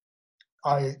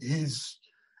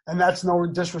 And that's no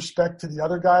disrespect to the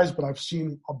other guys, but I've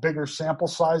seen a bigger sample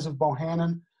size of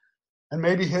Bohannon. And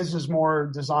maybe his is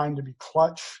more designed to be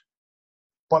clutch.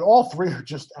 But all three are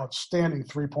just outstanding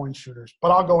three-point shooters.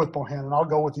 But I'll go with Bohannon. I'll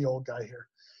go with the old guy here.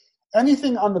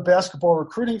 Anything on the basketball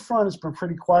recruiting front has been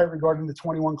pretty quiet regarding the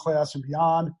 21 class and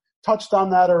beyond. Touched on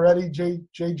that already,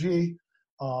 JG.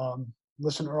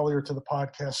 Listen earlier to the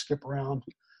podcast, skip around.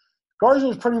 Garza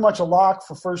is pretty much a lock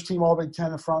for first team All-Big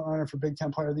Ten and front runner for Big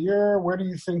Ten Player of the Year. Where do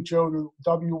you think Joe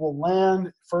W. will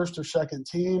land, first or second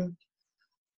team?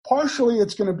 Partially,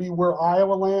 it's going to be where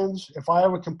Iowa lands. If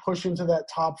Iowa can push into that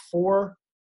top four,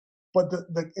 but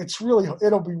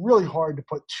it'll be really hard to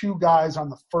put two guys on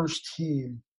the first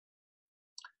team,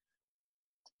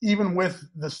 even with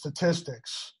the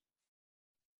statistics,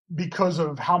 because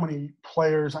of how many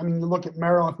players. I mean, you look at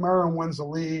Maryland. If Maryland wins the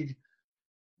league,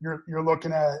 you're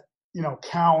looking at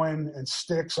Cowan and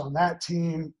Sticks on that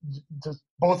team. Does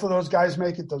both of those guys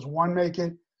make it? Does one make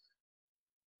it?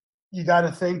 You got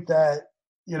to think that.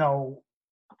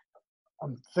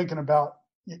 I'm thinking about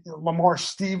Lamar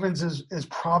Stevens is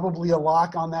probably a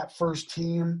lock on that first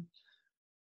team.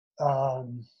 I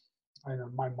know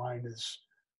my mind is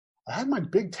 – I had my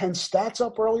Big Ten stats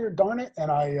up earlier, darn it, and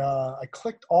I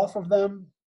clicked off of them.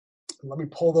 Let me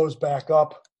pull those back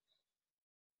up.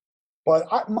 But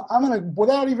I'm going to –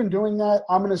 without even doing that,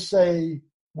 I'm going to say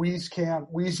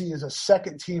Wheezy is a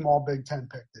second-team All-Big Ten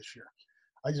pick this year.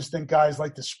 I just think voters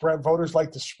like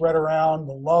to spread around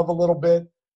the love a little bit,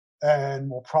 and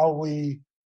we'll probably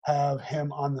have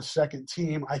him on the second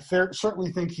team. I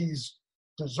certainly think he's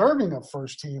deserving of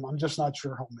first team. I'm just not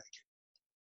sure he'll make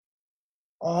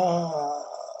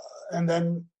it. And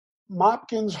then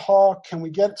Mopkins, Hawk, can we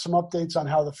get some updates on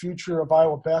how the future of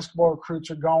Iowa basketball recruits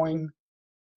are going?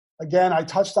 Again, I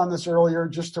touched on this earlier.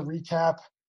 Just to recap,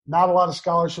 not a lot of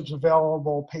scholarships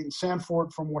available. Peyton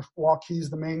Sanford from Waukee is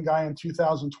the main guy in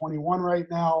 2021 right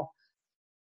now.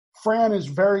 Fran is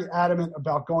very adamant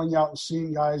about going out and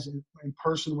seeing guys in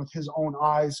person with his own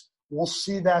eyes. We'll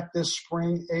see that this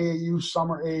spring,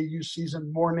 summer AAU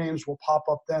season. More names will pop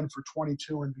up then for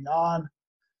 22 and beyond.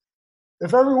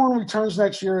 If everyone returns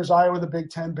next year, is Iowa the Big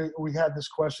Ten? We had this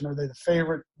question. Are they the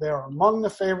favorite? They are among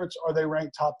the favorites. Are they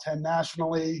ranked top 10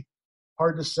 nationally?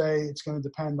 Hard to say. It's going to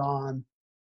depend on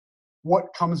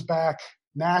what comes back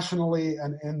nationally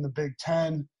and in the Big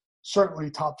Ten.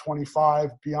 Certainly top 25.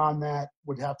 Beyond that,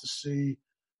 would have to see.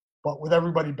 But with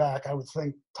everybody back, I would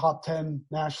think top 10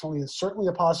 nationally is certainly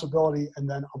a possibility, and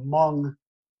then among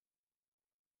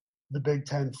the Big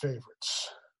Ten favorites.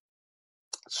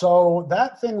 So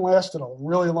that thing lasted a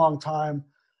really long time.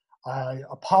 I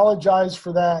apologize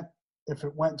for that if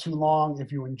it went too long.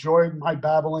 If you enjoyed my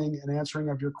babbling and answering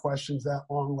of your questions that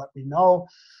long, let me know.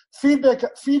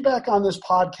 Feedback on this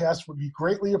podcast would be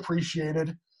greatly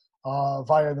appreciated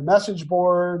via the message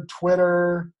board,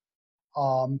 Twitter,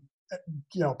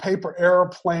 paper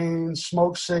airplanes,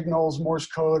 smoke signals, Morse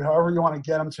code, however you want to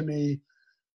get them to me.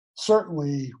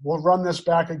 Certainly, we'll run this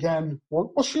back again.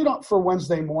 We'll shoot up for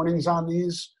Wednesday mornings on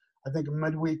these. I think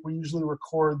midweek we usually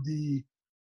record the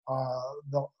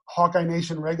Hawkeye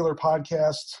Nation regular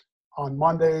podcast on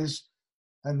Mondays,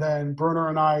 and then Bruner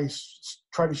and I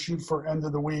try to shoot for end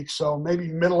of the week. So maybe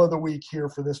middle of the week here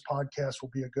for this podcast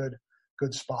will be a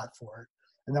good spot for it.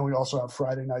 And then we also have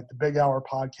Friday night, the Big Hour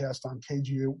podcast on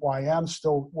KGYM.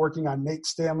 Still working on Nate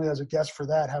Stanley as a guest for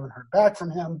that. Haven't heard back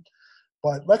from him.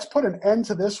 But let's put an end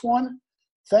to this one.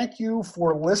 Thank you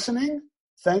for listening.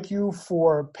 Thank you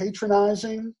for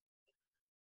patronizing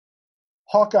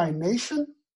Hawkeye Nation.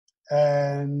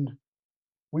 And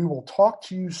we will talk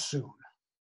to you soon.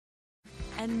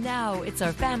 And now it's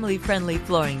our family-friendly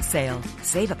flooring sale.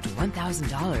 Save up to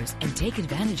 $1,000 and take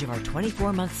advantage of our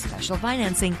 24-month special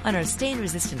financing on our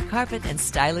stain-resistant carpet and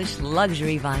stylish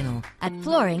luxury vinyl at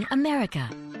Flooring America.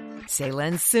 Sale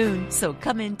ends soon, so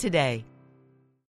come in today.